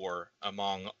AV score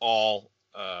among all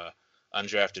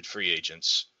undrafted free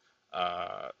agents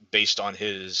based on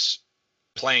his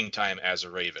playing time as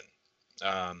a Raven.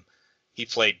 He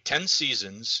played 10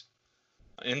 seasons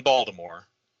in Baltimore,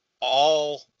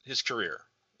 all his career,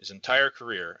 his entire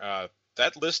career.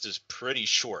 That list is pretty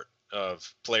short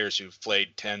of players who've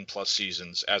played 10 plus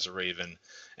seasons as a Raven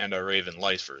and are Raven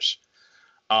lifers.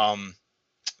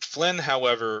 Flynn,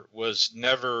 however, was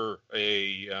never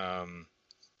a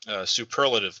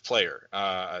superlative player.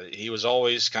 He was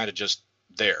always kind of just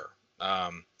there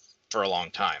for a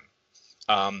long time.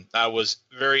 I was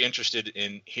very interested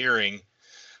in hearing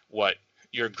what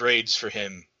your grades for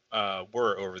him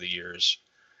were over the years,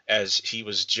 as he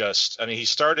was just, I mean, he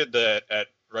started at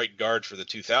right guard for the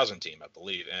 2000 team, I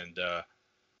believe, and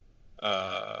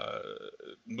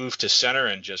moved to center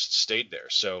and just stayed there.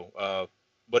 So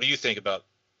what do you think about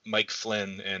Mike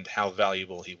Flynn and how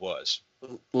valuable he was?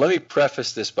 Let me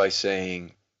preface this by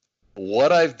saying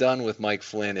what I've done with Mike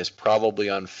Flynn is probably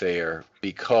unfair,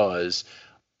 because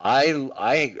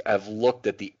I have looked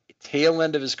at the tail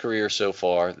end of his career so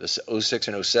far, the 06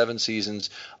 and 07 seasons,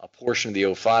 a portion of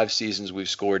the 05 seasons we've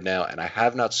scored now, and I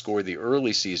have not scored the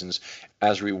early seasons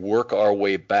as we work our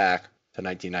way back to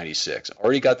 1996.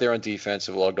 Already got there on defense,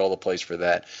 have logged all the plays for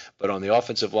that, but on the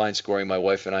offensive line scoring, my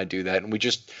wife and I do that, and we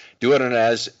just do it on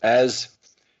an as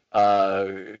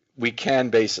we can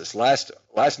basis. Last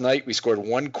night we scored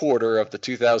 1/4 of the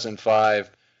 2005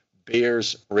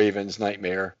 Bears-Ravens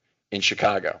nightmare in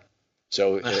Chicago.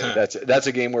 So that's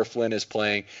a game where Flynn is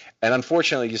playing. And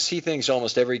unfortunately, you see things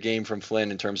almost every game from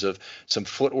Flynn in terms of some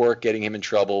footwork getting him in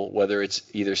trouble, whether it's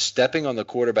either stepping on the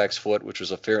quarterback's foot, which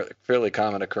was a fairly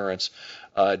common occurrence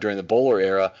during the Bowler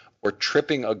era, or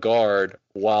tripping a guard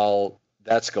while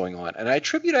that's going on. And I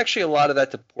attribute actually a lot of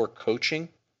that to poor coaching,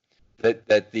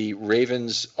 that the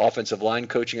Ravens offensive line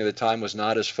coaching at the time was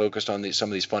not as focused on some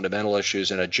of these fundamental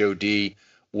issues, and a Joe D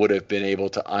would have been able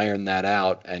to iron that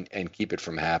out and keep it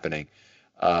from happening.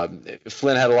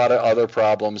 Flynn had a lot of other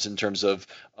problems in terms of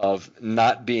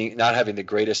not having the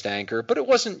greatest anchor, but it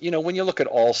wasn't, when you look at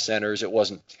all centers, it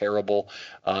wasn't terrible.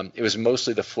 It was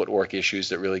mostly the footwork issues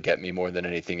that really get me more than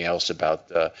anything else about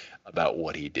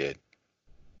what he did.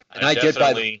 And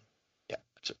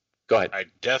go ahead. I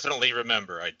definitely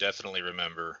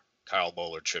remember Kyle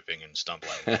Bowler tripping and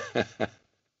stumbling.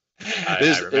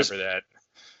 I remember that.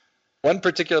 One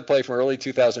particular play from early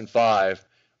 2005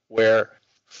 where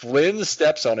Flynn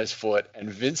steps on his foot and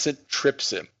Vincent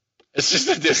trips him. It's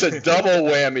just a double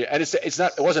whammy, and it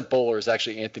wasn't Bowler, it's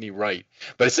actually Anthony Wright,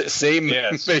 but it's the same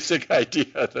basic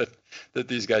idea that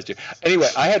these guys do. Anyway,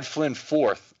 I had Flynn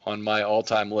 4th on my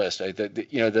all-time list.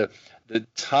 The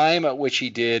time at which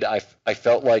he did, I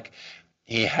felt like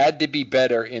he had to be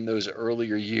better in those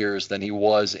earlier years than he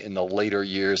was in the later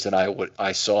years than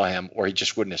I saw him, or he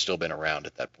just wouldn't have still been around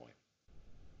at that point.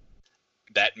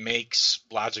 That makes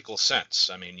logical sense.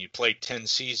 I mean, you played 10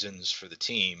 seasons for the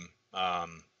team.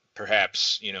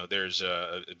 Perhaps, there's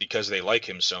because they like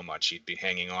him so much, he'd be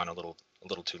hanging on a little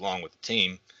too long with the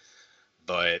team.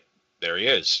 But there he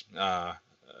is.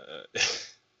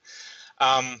 That's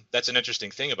an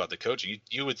interesting thing about the coaching.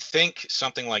 You would think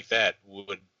something like that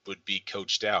would be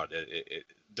coached out.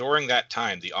 During that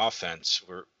time, the offense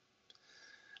were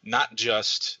not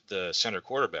just the center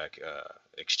quarterback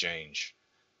exchange,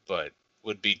 but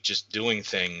would be just doing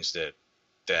things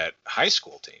that high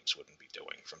school teams wouldn't be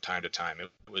doing from time to time.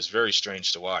 It was very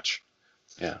strange to watch.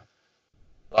 Yeah.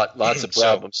 Lots of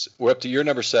problems. So, we're up to your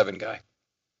number 7 guy.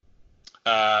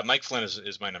 Mike Flynn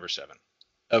is my number 7.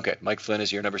 Okay. Mike Flynn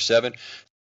is your number 7.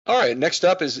 All right. Next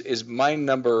up is my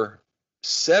number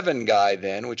 7 guy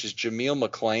then, which is Jameel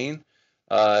McClain.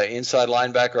 Inside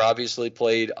linebacker, obviously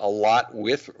played a lot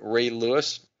with Ray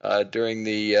Lewis during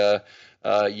the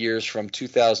years from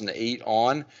 2008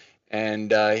 on.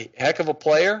 and heck of a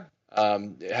player.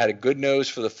 Had a good nose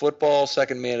for the football,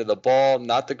 second man to the ball,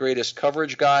 not the greatest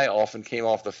coverage guy, often came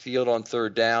off the field on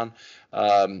third down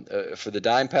for the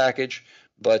dime package,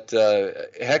 but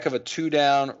heck of a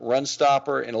two-down run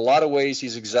stopper. In a lot of ways,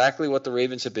 he's exactly what the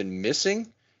Ravens have been missing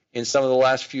in some of the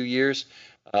last few years,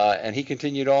 and he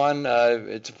continued on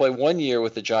to play 1 year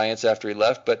with the Giants after he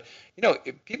left, but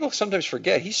people sometimes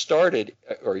forget he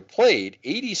played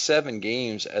 87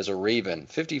 games as a Raven,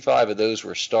 55 of those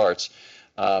were starts.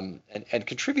 And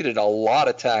contributed a lot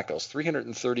of tackles,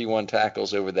 331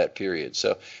 tackles over that period.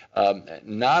 So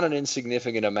not an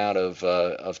insignificant amount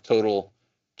of total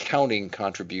counting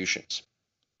contributions.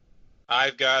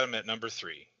 I've got him at number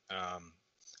 3.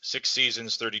 6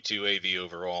 seasons, 32 AV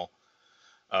overall,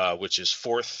 which is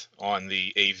 4th on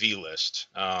the AV list.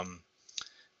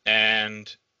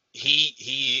 And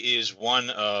he is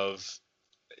one of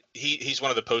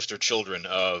the poster children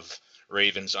of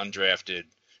Ravens undrafted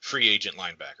free agent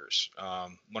linebackers.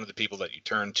 One of the people that you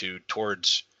turn to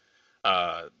towards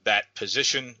that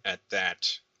position at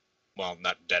that, well,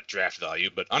 not that draft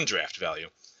value, but undraft value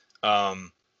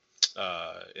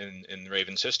in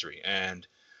Ravens history. And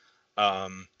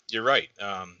you're right.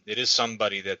 It is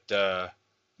somebody that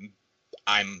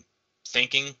I'm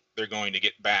thinking they're going to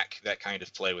get back that kind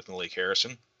of play with Malik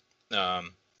Harrison. But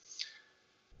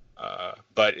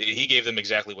he gave them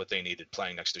exactly what they needed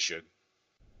playing next to Suge.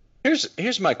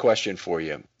 Here's my question for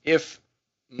you. If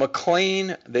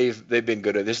McLean, they've been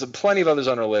good at. There's plenty of others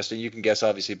on our list, and you can guess.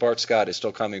 Obviously, Bart Scott is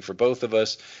still coming for both of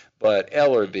us, but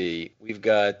Ellerbe, we've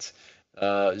got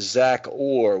Zach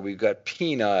Orr, we've got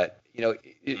Peanut.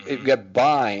 We've got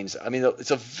Bynes. I mean, it's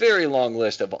a very long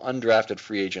list of undrafted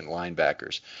free agent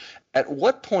linebackers. At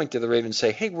what point do the Ravens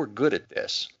say, "Hey, we're good at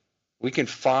this. We can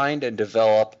find and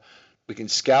develop." We can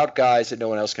scout guys that no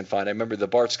one else can find. I remember the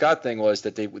Bart Scott thing was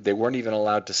that they weren't even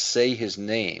allowed to say his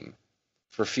name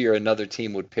for fear another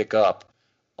team would pick up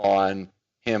on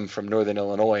him from Northern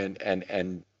Illinois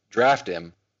and draft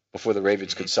him before the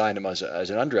Ravens could sign him as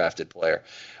an undrafted player.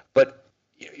 But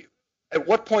at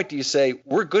what point do you say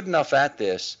we're good enough at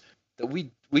this that we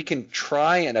can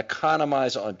try and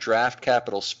economize on draft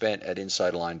capital spent at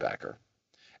inside linebacker?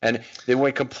 And they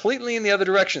went completely in the other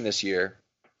direction this year,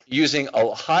 using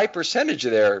a high percentage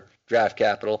of their draft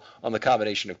capital on the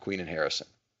combination of Queen and Harrison.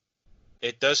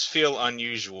 It does feel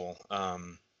unusual.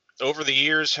 Over the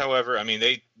years, however, I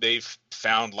mean, they've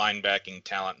found linebacking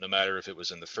talent no matter if it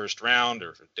was in the first round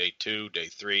or day 2, day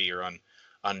 3, or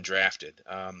undrafted.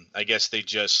 I guess they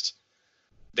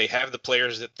have the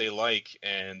players that they like,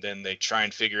 and then they try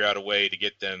and figure out a way to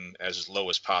get them as low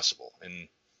as possible. And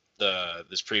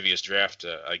this previous draft,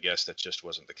 I guess that just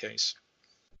wasn't the case.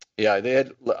 Yeah, they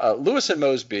had Lewis and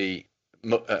Mosley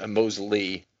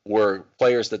were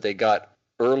players that they got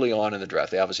early on in the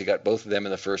draft. They obviously got both of them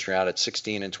in the first round at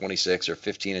 16 and 26 or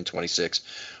 15 and 26,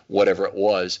 whatever it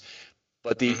was.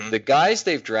 But the guys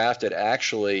they've drafted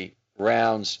actually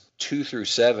rounds 2 through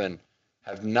 7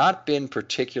 have not been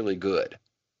particularly good.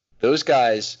 Those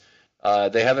guys,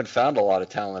 they haven't found a lot of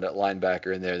talent at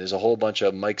linebacker in there. There's a whole bunch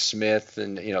of Mike Smith,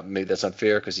 and maybe that's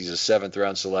unfair because he's a 7th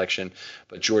round selection,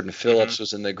 but Jordan Phillips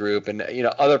was in the group, and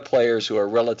other players who are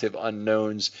relative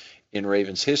unknowns in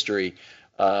Ravens history.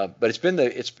 But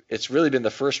it's really been the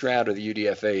first round of the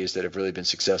UDFAs that have really been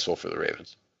successful for the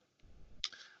Ravens.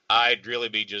 I'd really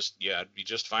be just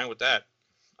fine with that,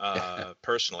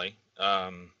 personally.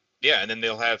 And then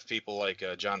they'll have people like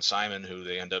John Simon, who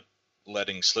they end up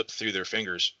letting slip through their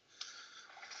fingers.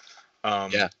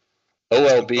 OLB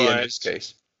in this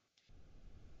case.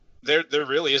 There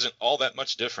really isn't all that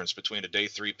much difference between a day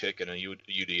 3 pick and a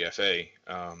UDFA,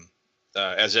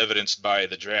 as evidenced by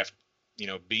the draft,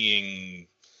 being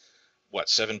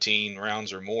 17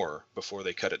 rounds or more before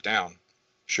they cut it down.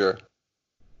 Sure.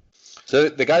 So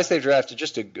the guys they've drafted,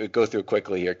 just to go through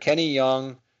quickly here, Kenny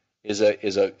Young is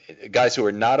a guys who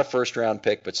are not a first round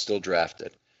pick but still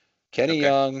drafted. Kenny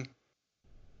Young.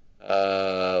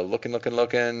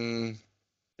 Looking.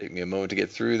 Take me a moment to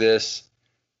get through this.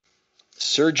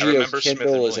 Sergio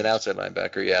Kindle is an outside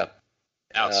linebacker. Yeah.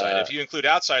 Outside. If you include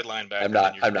outside linebacker, I'm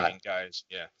not. Guys.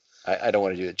 Yeah. I don't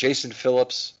want to do that. Jason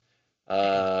Phillips,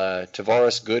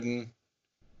 Tavares Gooden.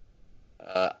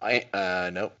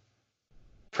 Nope.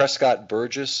 Prescott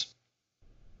Burgess.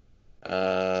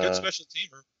 Good special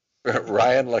teamer.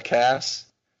 Ryan Lacasse.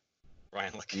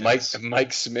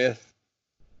 Mike Smith.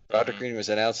 Roderick Green was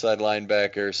an outside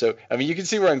linebacker. So, you can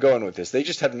see where I'm going with this. They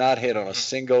just have not hit on a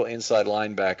single inside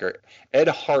linebacker. Ed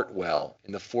Hartwell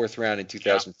in the 4th round in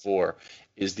 2004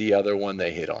 is the other one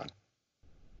they hit on.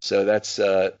 So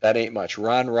that ain't much.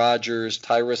 Ron Rogers,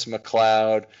 Tyrus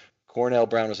McLeod, Cornell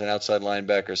Brown was an outside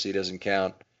linebacker, so he doesn't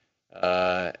count.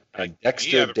 And Dexter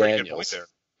you have a pretty good Daniels. point there.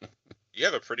 You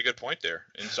have a pretty good point there.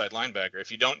 Inside linebacker.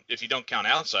 If you don't count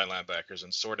outside linebackers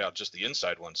and sort out just the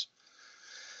inside ones.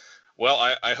 Well,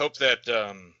 I hope that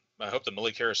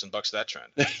Malik Harrison bucks that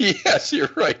trend. Yes, you're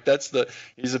right.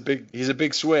 He's a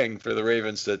big swing for the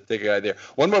Ravens to take a guy there.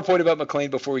 One more point about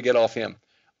McClain before we get off him.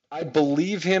 I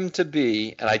believe him to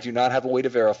be, and I do not have a way to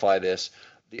verify this,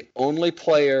 the only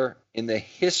player in the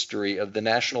history of the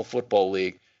National Football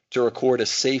League to record a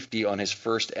safety on his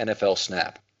first NFL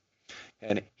snap.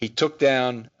 And he took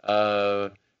down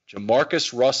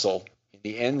Jamarcus Russell in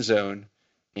the end zone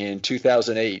in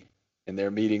 2008 in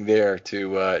their meeting there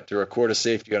to record a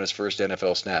safety on his first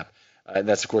NFL snap. And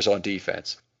that's, of course, on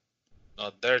defense.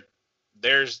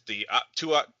 There's the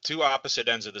two opposite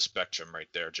ends of the spectrum right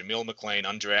there. Jameel McClain,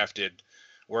 undrafted,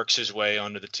 works his way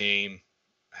onto the team,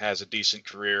 has a decent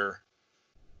career,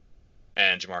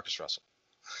 and Jamarcus Russell.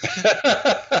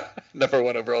 Number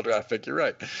 1 overall draft pick. You're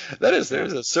right. There's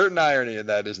a certain irony in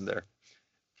that, isn't there?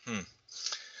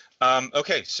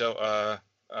 Okay, so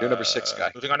your number 6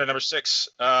 guy. Moving on to number 6.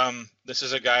 This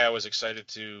is a guy I was excited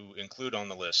to include on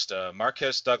the list.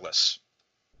 Marquez Douglas.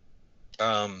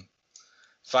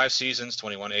 5 seasons,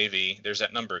 21 AV. There's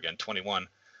that number again, 21.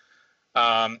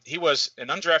 He was an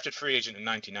undrafted free agent in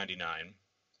 1999.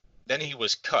 Then he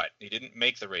was cut. He didn't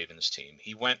make the Ravens team.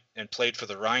 He went and played for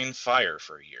the Rhein Fire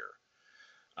for a year.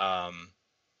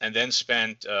 And then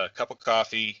spent a cup of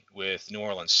coffee with New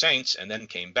Orleans Saints and then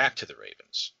came back to the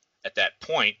Ravens. At that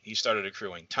point, he started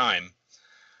accruing time.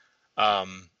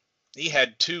 He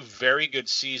had 2 very good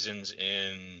seasons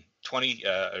in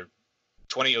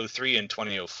 2003 and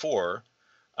 2004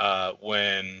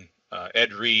 when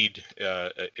Ed Reed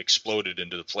exploded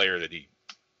into the player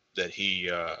that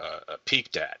he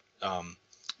peaked at.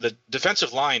 The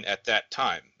defensive line at that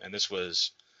time, and this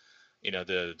was,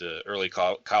 the early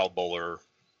Kyle Bowler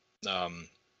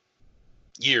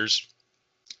years,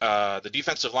 the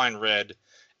defensive line read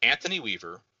Anthony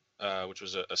Weaver, which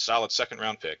was a solid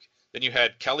 2nd-round pick. Then you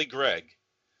had Kelly Gregg,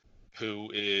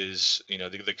 who is,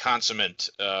 the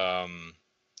consummate guy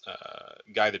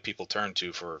that people turn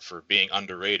to for being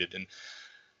underrated. And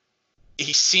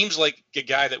he seems like a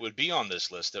guy that would be on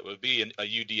this list, that would be a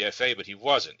UDFA, but he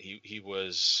wasn't. He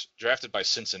was drafted by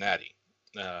Cincinnati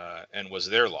and was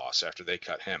their loss after they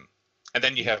cut him. And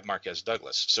then you have Marquez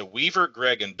Douglas. So Weaver,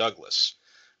 Gregg, and Douglas,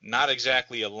 not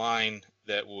exactly a line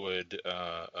that would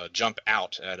jump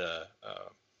out at a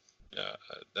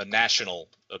national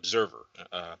observer.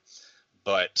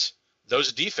 But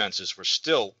those defenses were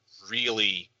still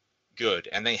really good,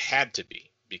 and they had to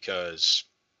be because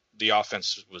the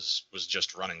offense was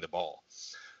just running the ball.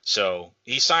 So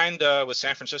he signed with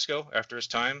San Francisco after his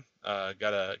time,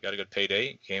 got a good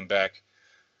payday, came back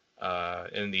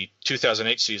in the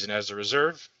 2008 season as a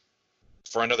reserve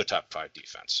for another top 5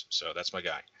 defense. So that's my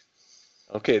guy.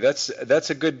 Okay, that's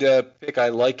a good pick. I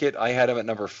like it. I had him at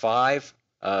number 5.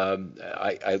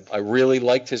 I really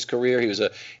liked his career. He was a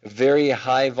very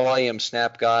high volume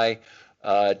snap guy,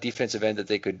 defensive end that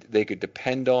they could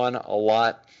depend on a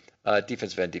lot.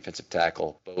 Defensive end, defensive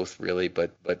tackle, both really, but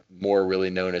more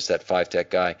really known as that 5-tech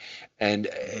guy, and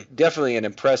definitely an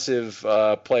impressive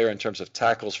player in terms of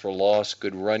tackles for loss,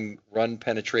 good run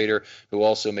penetrator who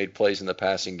also made plays in the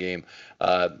passing game.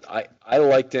 I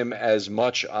liked him as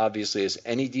much, obviously, as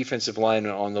any defensive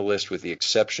lineman on the list, with the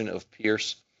exception of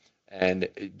Pierce, and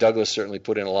Douglas certainly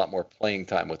put in a lot more playing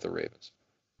time with the Ravens.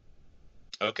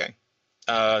 Okay,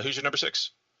 who's your number 6?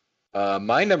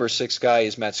 My number 6 guy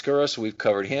is Matt Skura, so we've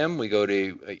covered him. We go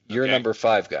to your number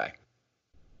 5 guy.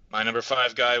 My number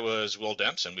 5 guy was Will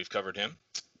Dempson. We've covered him.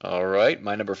 All right.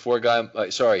 My number 4 guy,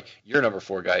 your number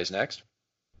 4 guy is next.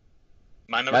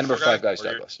 My number 5 guy is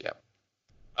Douglas, yeah.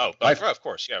 Oh, of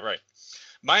course. Yeah, right.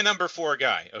 My number 4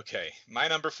 guy. Okay. My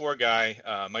number 4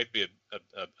 guy might be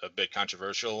a bit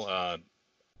controversial,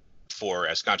 for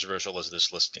as controversial as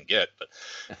this list can get, but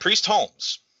Priest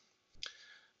Holmes.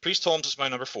 Priest Holmes is my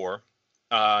number 4.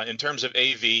 In terms of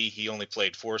AV, he only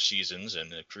played 4 seasons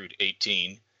and accrued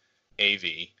 18 AV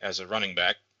as a running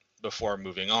back before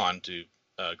moving on to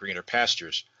greener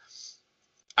pastures.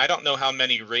 I don't know how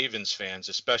many Ravens fans,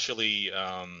 especially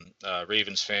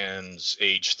Ravens fans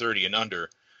age 30 and under,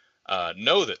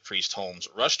 know that Priest Holmes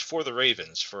rushed for the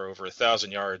Ravens for over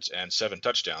 1,000 yards and 7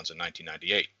 touchdowns in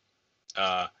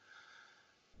 1998.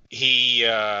 He,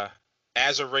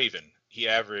 as a Raven, he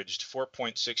averaged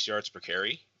 4.6 yards per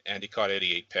carry, and he caught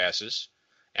 88 passes,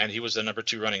 and he was the number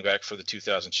 2 running back for the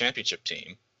 2000 championship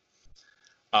team.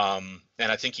 And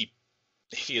I think he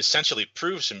essentially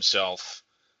proves himself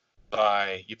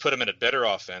by, you put him in a better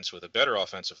offense with a better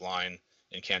offensive line,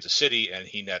 in Kansas City, and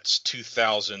he nets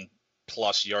 2,000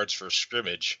 plus yards per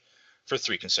scrimmage for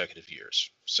 3 consecutive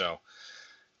years. So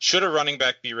should a running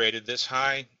back be rated this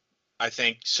high? I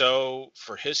think so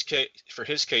for his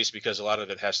case, because a lot of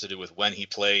it has to do with when he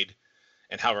played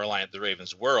and how reliant the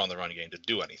Ravens were on the running game to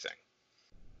do anything.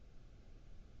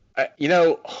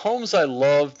 Holmes I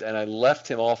loved, and I left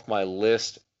him off my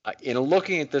list. In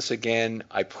looking at this again,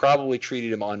 I probably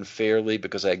treated him unfairly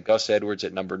because I had Gus Edwards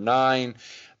at number 9,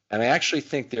 and I actually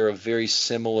think they're a very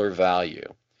similar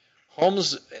value.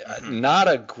 Holmes, not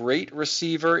a great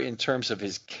receiver in terms of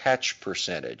his catch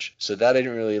percentage, so that I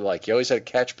didn't really like. He always had a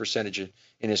catch percentage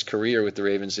in his career with the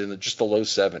Ravens in just the low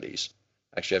 70s.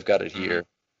 Actually, I've got it here.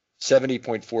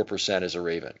 70.4% as a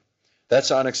Raven.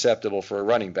 That's unacceptable for a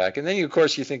running back. And then, of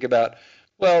course, you think about,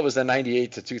 well, it was the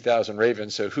 98 to 2000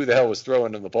 Ravens, so who the hell was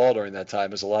throwing him the ball during that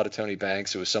time? It was a lot of Tony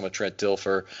Banks. It was some of Trent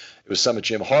Dilfer. It was some of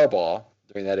Jim Harbaugh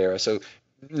during that era. So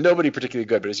nobody particularly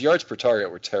good, but his yards per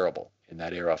target were terrible in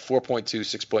that era. 4.2,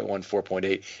 6.1,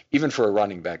 4.8. Even for a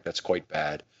running back, that's quite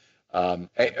bad. The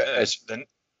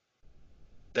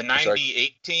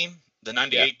 98 team,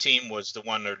 team was the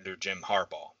one under Jim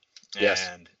Harbaugh. Yes.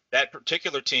 And that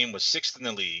particular team was 6th in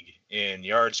the league in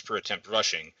yards per attempt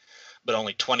rushing, but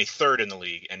only 23rd in the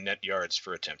league in net yards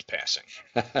per attempt passing.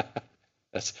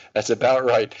 That's about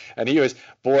right. And he was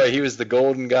the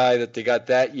golden guy that they got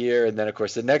that year. And then, of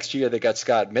course, the next year they got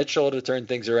Scott Mitchell to turn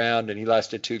things around, and he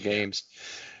lasted 2 games.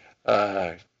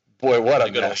 Boy, what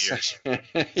a mess.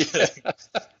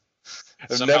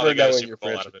 Never knowing your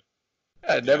franchise.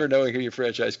 Never knowing who your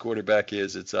franchise quarterback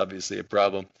is, it's obviously a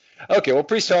problem. Okay, well,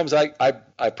 Priest Holmes, I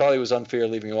probably was unfair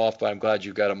leaving him off, but I'm glad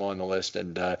you got him on the list,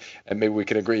 and maybe we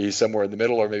can agree he's somewhere in the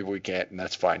middle, or maybe we can't, and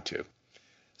that's fine too.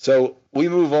 So we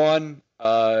move on.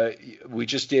 We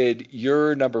just did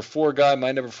your number 4 guy.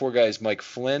 My number 4 guy is Mike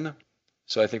Flynn,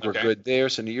 so I think we're good there.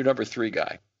 So your number 3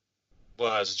 guy.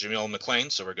 Well, it's Jameel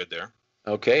McClain, so we're good there.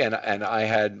 Okay, and I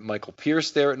had Michael Pierce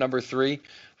there at number 3.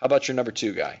 How about your number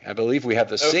 2 guy? I believe we have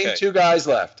the same 2 guys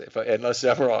left, unless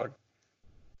I'm wrong.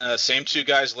 Same 2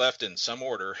 guys left in some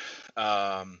order.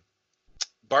 Bart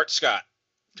Scott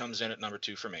comes in at number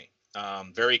 2 for me.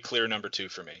 Very clear number 2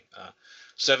 for me.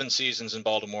 7 seasons in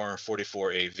Baltimore,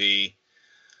 44 AV.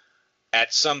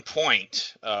 At some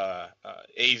point,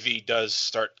 AV does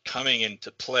start coming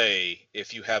into play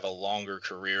if you have a longer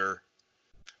career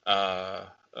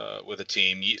with a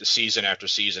team, season after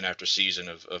season after season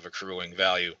of accruing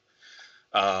value.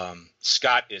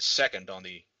 Scott is second on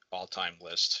the all-time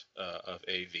list of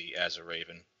AV as a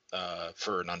Raven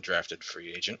for an undrafted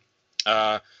free agent.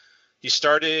 He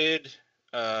started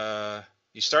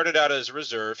out as a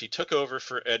reserve. He took over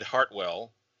for Ed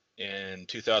Hartwell in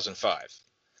 2005,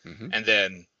 and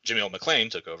then Jameel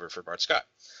McClain took over for Bart Scott.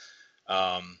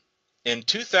 In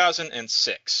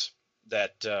 2006,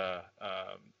 that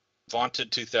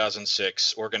vaunted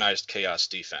 2006 organized chaos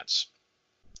defense,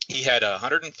 he had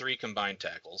 103 combined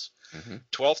tackles,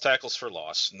 12 tackles for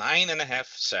loss, 9.5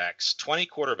 sacks, 20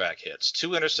 quarterback hits, 2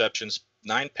 interceptions,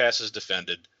 9 passes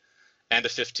defended, and a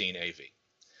 15 AV,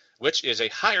 which is a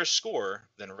higher score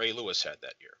than Ray Lewis had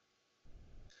that year.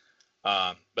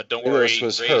 But don't worry, Lewis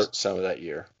was hurt some of that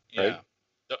year, right?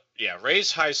 Yeah,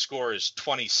 Ray's high score is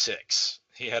 26.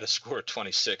 He had a score of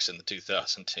 26 in the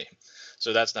 2000 team,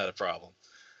 so that's not a problem.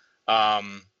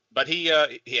 But he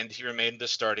remained the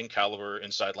starting caliber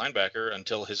inside linebacker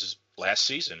until his last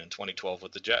season in 2012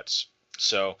 with the Jets.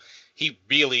 So he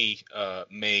really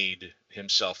made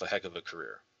himself a heck of a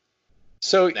career.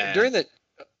 So during the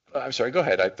I'm sorry, go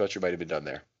ahead. I thought you might have been done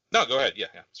there. No, go ahead. Yeah,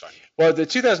 it's fine. Well, the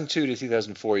 2002 to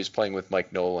 2004, he's playing with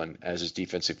Mike Nolan as his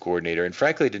defensive coordinator, and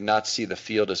frankly did not see the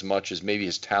field as much as maybe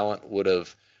his talent would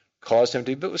have caused him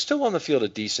to, but was still on the field a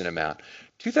decent amount.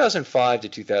 2005 to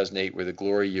 2008 were the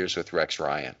glory years with Rex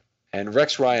Ryan. And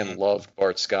Rex Ryan loved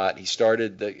Bart Scott. He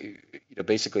started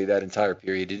basically that entire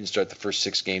period. He didn't start the first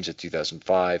 6 games of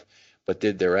 2005, but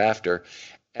did thereafter.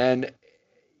 And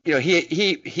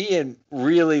he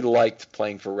really liked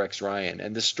playing for Rex Ryan.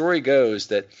 And the story goes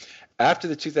that after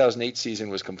the 2008 season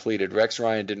was completed, Rex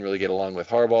Ryan didn't really get along with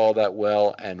Harbaugh all that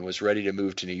well and was ready to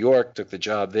move to New York, took the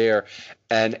job there.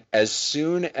 And as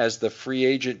soon as the free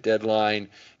agent deadline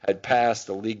had passed,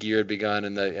 the league year had begun,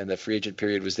 and the free agent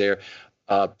period was there,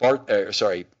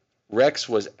 Rex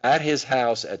was at his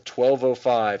house at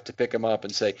 12:05 to pick him up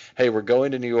and say, "Hey, we're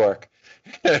going to New York.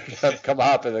 Come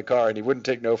hop in the car," and he wouldn't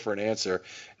take no for an answer.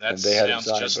 That sounds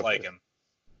just like him.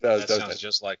 That sounds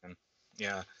just like him.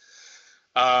 Yeah.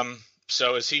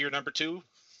 So is he your number 2?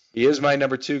 He is my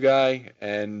number 2 guy,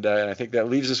 and I think that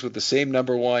leaves us with the same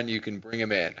number 1. You can bring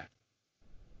him in.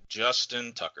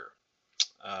 Justin Tucker.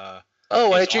 I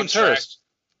had James Hurst.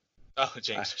 Oh,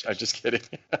 James. I'm just kidding.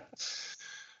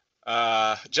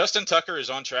 Justin Tucker is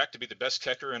on track to be the best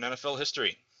kicker in NFL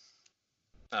history.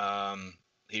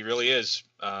 He really is.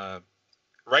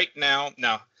 Right now,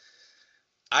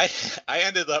 I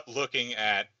ended up looking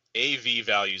at AV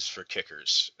values for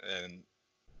kickers, and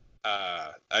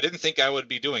I didn't think I would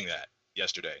be doing that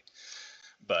yesterday,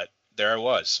 but there I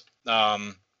was.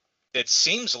 It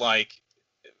seems like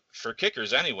for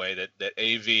kickers anyway that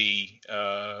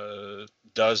AV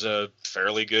does a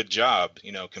fairly good job,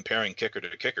 comparing kicker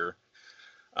to kicker,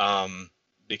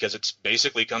 because it's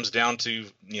basically comes down to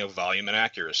volume and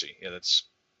accuracy.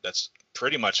 That's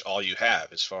pretty much all you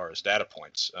have as far as data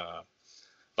points,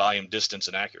 volume, distance,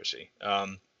 and accuracy.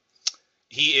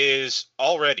 He is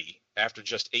already, after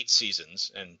just 8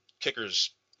 seasons, and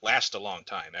kickers last a long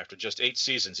time. After just 8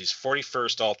 seasons, he's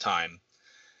 41st all time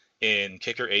in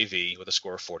kicker AV with a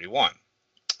score of 41.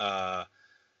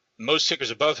 Most kickers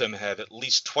above him have at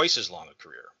least twice as long a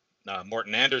career.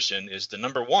 Morten Andersen is the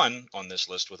number 1 on this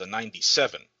list with a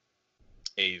 97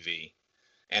 AV,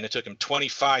 and it took him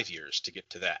 25 years to get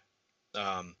to that.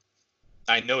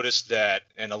 I noticed that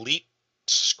an elite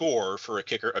score for a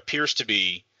kicker appears to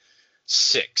be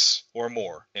 6 or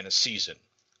more in a season.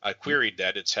 I queried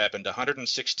that. It's happened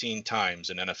 116 times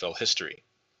in NFL history.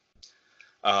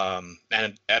 And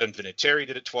Adam Vinatieri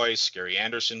did it twice. Gary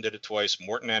Anderson did it twice.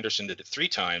 Morten Andersen did it 3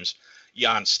 times.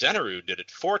 Jan Stenerud did it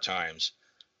 4 times.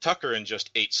 Tucker, in just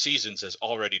 8 seasons, has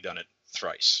already done it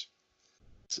thrice.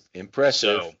 It's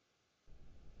impressive. So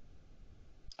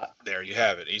there you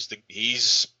have it.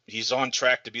 He's on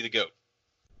track to be the GOAT.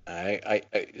 I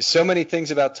so many things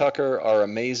about Tucker are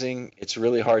amazing. It's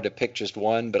really hard to pick just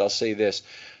one, but I'll say this.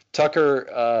 Tucker,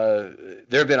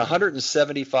 there have been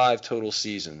 175 total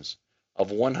seasons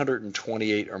of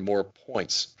 128 or more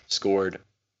points scored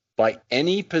by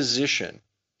any position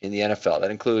in the NFL.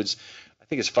 That includes, I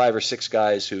think it's 5 or 6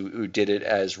 guys who did it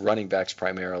as running backs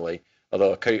primarily,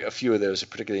 although a few of those,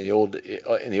 particularly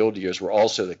in the old years, were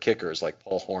also the kickers, like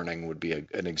Paul Hornung would be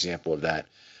an example of that.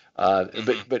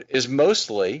 But is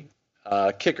mostly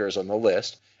kickers on the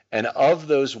list. And of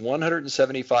those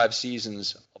 175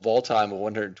 seasons of all time of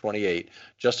 128,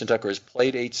 Justin Tucker has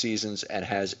played 8 seasons and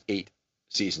has 8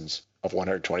 seasons of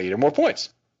 128 or more points,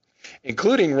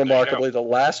 including, remarkably, the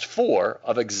last 4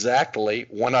 of exactly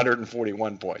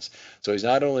 141 points. So he's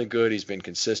not only good, he's been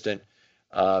consistent.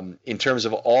 In terms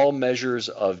of all measures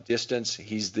of distance,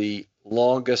 he's the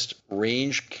longest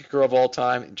range kicker of all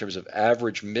time. In terms of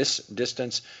average miss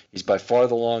distance, he's by far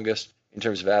the longest. In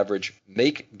terms of average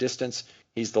make distance,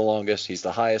 he's the longest. He's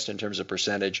the highest in terms of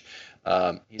percentage.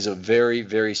 He's a very,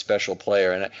 very special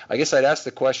player. And I guess I'd ask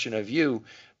the question of you,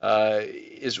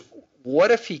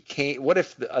 what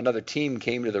if another team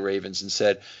came to the Ravens and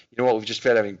said, you know what, we've just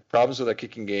been having problems with our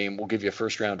kicking game. We'll give you a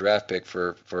first-round draft pick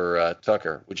for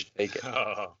Tucker. Would you take it?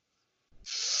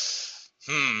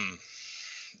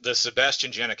 The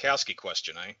Sebastian Janikowski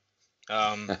question,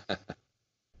 eh?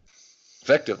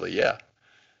 Effectively, yeah.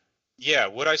 Yeah,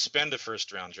 would I spend a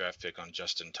first-round draft pick on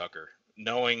Justin Tucker?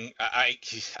 Knowing, I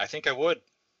think I would.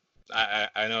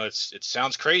 I know it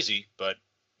sounds crazy, but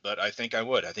I think I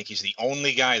would. I think he's the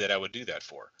only guy that I would do that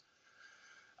for.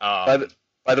 By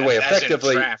the way,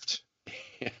 effectively,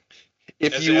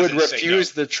 if you would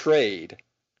refuse the trade,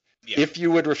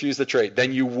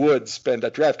 then you would spend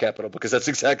that draft capital, because that's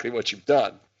exactly what you've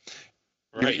done.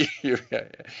 Right.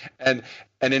 And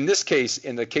in this case,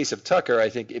 in the case of Tucker, I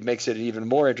think it makes it an even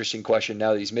more interesting question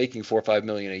now that he's making $4 or $5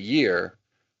 million a year,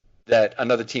 that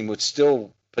another team would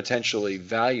still potentially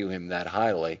value him that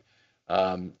highly.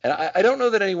 And I don't know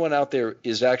that anyone out there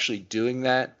is actually doing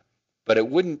that, but it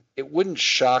wouldn't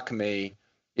shock me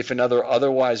if another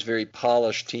otherwise very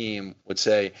polished team would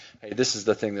say, hey, this is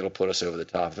the thing that'll put us over the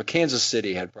top. If Kansas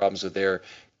City had problems with their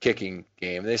kicking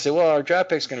game, they say, well, our draft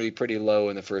pick's going to be pretty low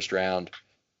in the first round,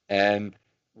 and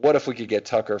what if we could get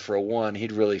Tucker for a 1?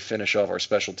 He'd really finish off our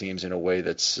special teams in a way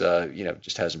that's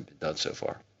just hasn't been done so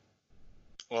far.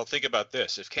 Well, think about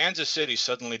this. If Kansas City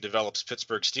suddenly develops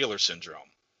Pittsburgh Steelers syndrome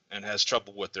and has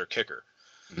trouble with their kicker,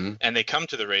 and they come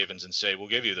to the Ravens and say, we'll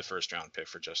give you the first-round pick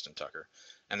for Justin Tucker,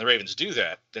 and the Ravens do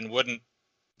that, then wouldn't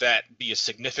that be a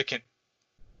significant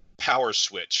power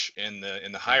switch in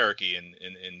the hierarchy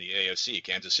in the AFC?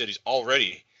 Kansas City's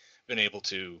already been able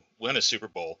to win a Super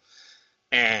Bowl,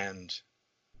 and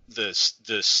the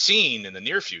scene in the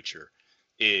near future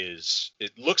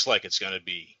it looks like it's going to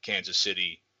be Kansas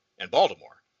City and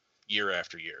Baltimore year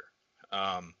after year.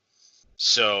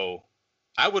 So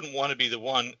I wouldn't want to be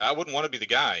the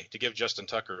guy to give Justin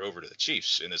Tucker over to the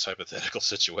Chiefs in this hypothetical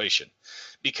situation,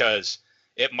 because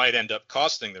it might end up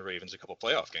costing the Ravens a couple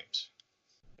playoff games.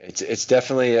 It's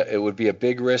definitely it would be a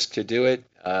big risk to do it.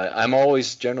 I'm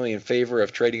always generally in favor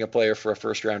of trading a player for a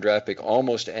first-round draft pick.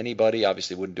 Almost anybody,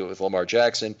 obviously wouldn't do it with Lamar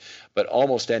Jackson, but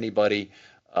almost anybody,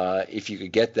 if you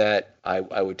could get that,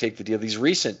 I would take the deal. These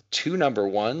recent 2 number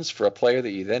ones for a player that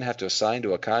you then have to assign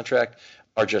to a contract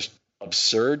are just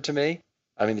absurd to me.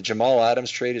 I mean, the Jamal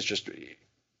Adams trade is just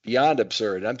beyond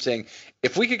absurd. I'm saying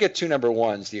if we could get 2 number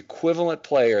ones, the equivalent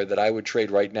player that I would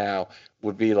trade right now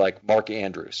would be like Mark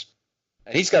Andrews.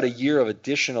 And he's got a year of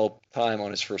additional time on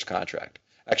his first contract.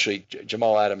 Actually,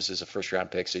 Jamal Adams is a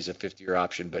first-round pick, so he's a 5th-year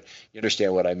option. But you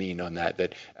understand what I mean on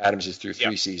that Adams is through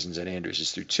 3 seasons and Andrews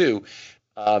is through 2.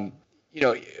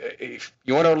 If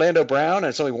you want Orlando Brown and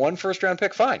it's only 1 first-round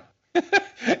pick, fine.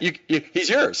 He's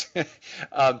yours.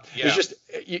 It's just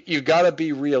you've got to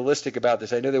be realistic about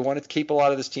this. I know they wanted to keep a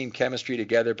lot of this team chemistry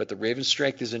together, but the Ravens'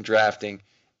 strength is in drafting.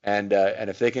 And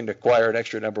if they can acquire an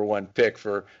extra number 1 pick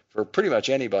for pretty much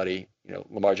anybody,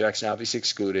 Lamar Jackson obviously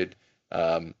excluded,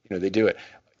 they do it.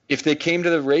 If they came to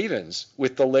the Ravens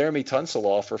with the Laramie Tunsil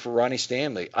offer for Ronnie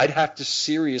Stanley, I'd have to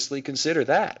seriously consider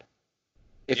that.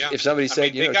 If somebody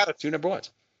said, they got 2 number 1s.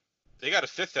 They got a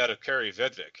 5th out of Kerry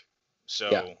Vedvik.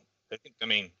 So,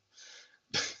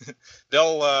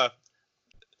 they'll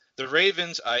the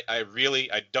Ravens,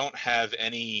 I don't have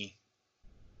any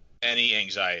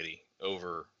anxiety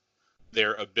over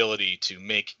their ability to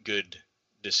make good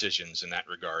decisions in that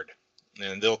regard.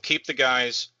 And they'll keep the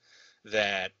guys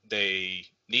that they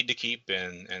need to keep,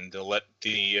 and they'll let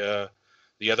the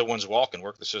other ones walk and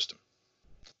work the system.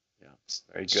 Yeah,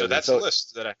 very good. So that's a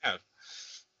list that I have.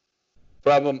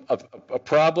 A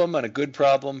problem and a good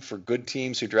problem for good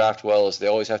teams who draft well is they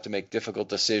always have to make difficult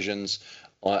decisions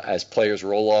as players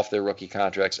roll off their rookie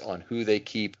contracts on who they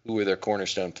keep, who are their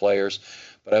cornerstone players.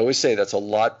 But I always say that's a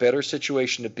lot better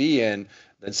situation to be in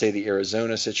than, say, the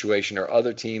Arizona situation or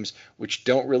other teams which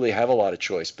don't really have a lot of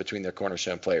choice between their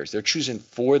cornerstone players. They're choosing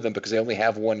for them because they only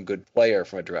have one good player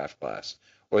from a draft class,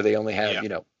 or they only have,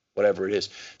 whatever it is.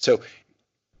 So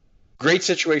great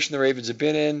situation the Ravens have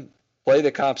been in. Play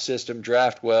the comp system,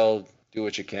 draft well, do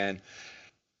what you can.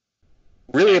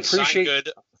 Really appreciate sign good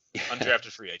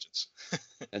undrafted free agents.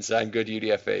 And sign good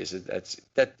UDFAs.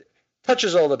 That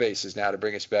touches all the bases now to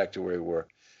bring us back to where we were.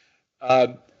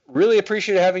 Really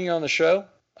appreciate having you on the show.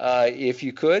 If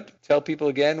you could, tell people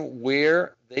again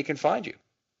where they can find you.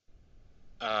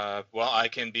 Well, I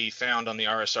can be found on the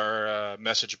RSR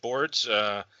message boards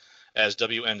as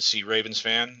WNC Ravens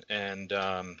fan, and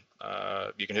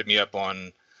you can hit me up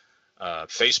on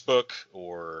Facebook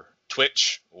or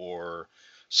Twitch or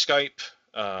Skype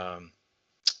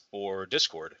or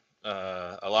Discord.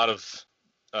 A lot of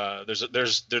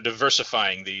they're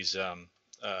diversifying these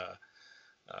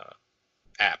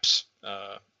apps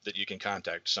that you can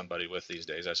contact somebody with these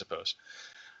days, I suppose.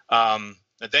 And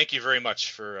thank you very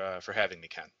much for having me,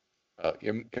 Ken.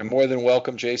 You're more than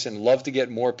welcome, Jason. Love to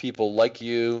get more people like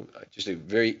you. Just a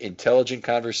very intelligent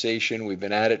conversation. We've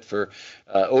been at it for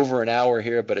over an hour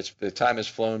here, but the time has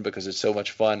flown because it's so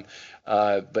much fun.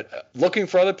 But looking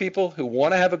for other people who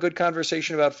want to have a good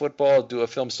conversation about football, do a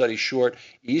film study short.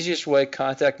 Easiest way,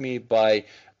 contact me by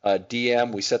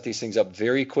DM. We set these things up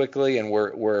very quickly, and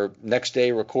we're next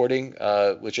day recording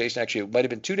with Jason. Actually, it might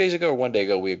have been 2 days ago or 1 day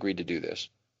ago we agreed to do this.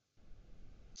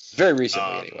 Very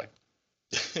recently, anyway.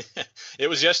 It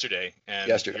was yesterday,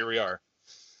 and here we are.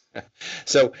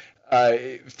 So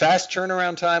fast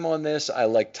turnaround time on this. I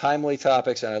like timely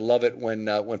topics, and I love it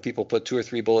when people put 2 or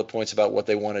 3 bullet points about what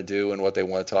they want to do and what they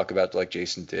want to talk about, like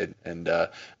Jason did. And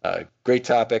great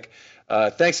topic.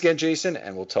 Thanks again, Jason,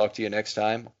 and we'll talk to you next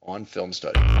time on Film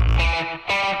Study.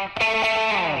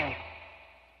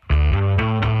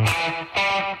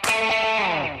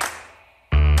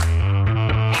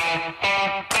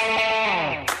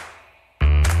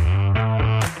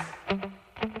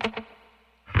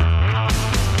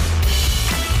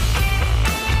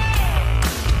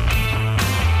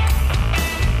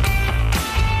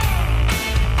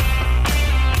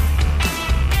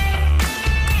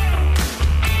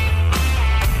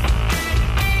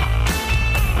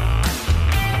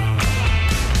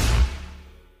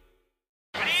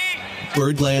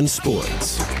 Birdland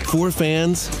Sports. For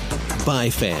fans, by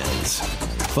fans.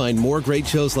 Find more great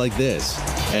shows like this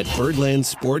at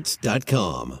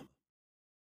birdlandsports.com.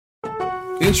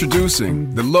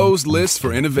 Introducing the Lowe's List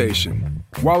for Innovation.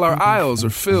 While our aisles are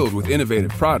filled with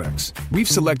innovative products, we've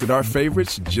selected our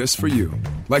favorites just for you.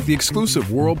 Like the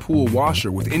exclusive Whirlpool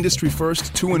washer with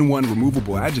industry-first 2-in-1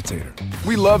 removable agitator.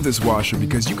 We love this washer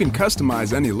because you can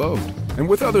customize any load. And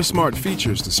with other smart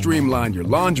features to streamline your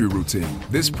laundry routine,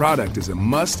 this product is a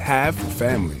must-have for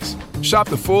families. Shop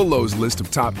the full Lowe's list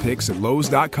of top picks at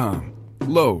Lowes.com.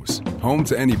 Lowe's, Home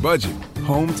to any budget.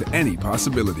 Home to any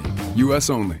possibility. U.S.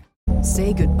 only.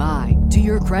 Say goodbye to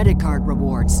your credit card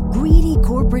rewards. Greedy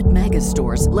corporate mega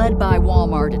stores, led by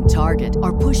Walmart and Target,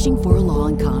 are pushing for a law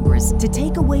in Congress to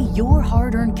take away your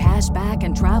hard-earned cash back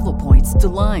and travel points to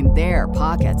line their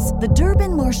pockets. The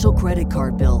Durbin-Marshall credit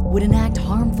card bill would enact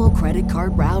harmful credit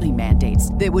card routing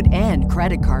mandates that would end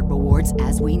credit card rewards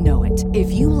as we know it.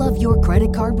 If you love your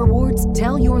credit card rewards,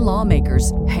 tell your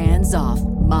lawmakers, hands off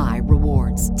my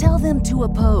rewards. Tell them to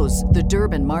oppose the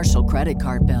Durbin-Marshall credit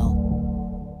card bill.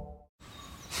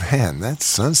 Man, that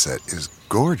sunset is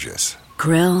gorgeous.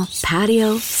 Grill,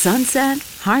 patio, sunset.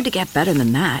 Hard to get better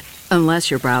than that.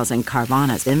 Unless you're browsing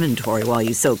Carvana's inventory while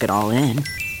you soak it all in.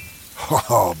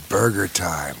 Oh, burger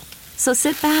time. So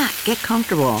sit back, get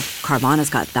comfortable. Carvana's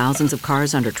got thousands of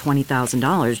cars under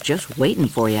 $20,000 just waiting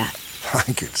for you. I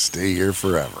could stay here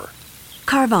forever.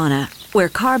 Carvana, where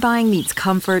car buying meets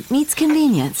comfort, meets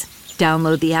convenience.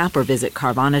 Download the app or visit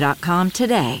Carvana.com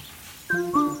today.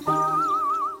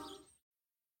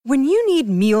 When you need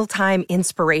mealtime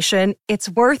inspiration, it's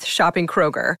worth shopping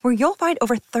Kroger, where you'll find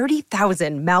over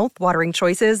 30,000 mouth-watering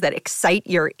choices that excite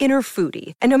your inner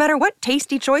foodie. And no matter what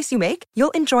tasty choice you make,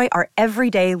 you'll enjoy our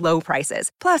everyday low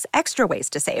prices, plus extra ways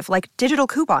to save, like digital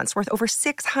coupons worth over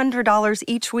 $600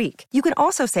 each week. You can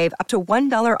also save up to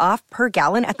 $1 off per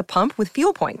gallon at the pump with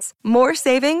fuel points. More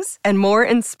savings and more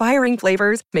inspiring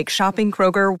flavors make shopping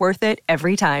Kroger worth it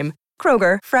every time.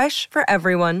 Kroger, fresh for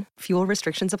everyone. Fuel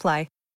restrictions apply.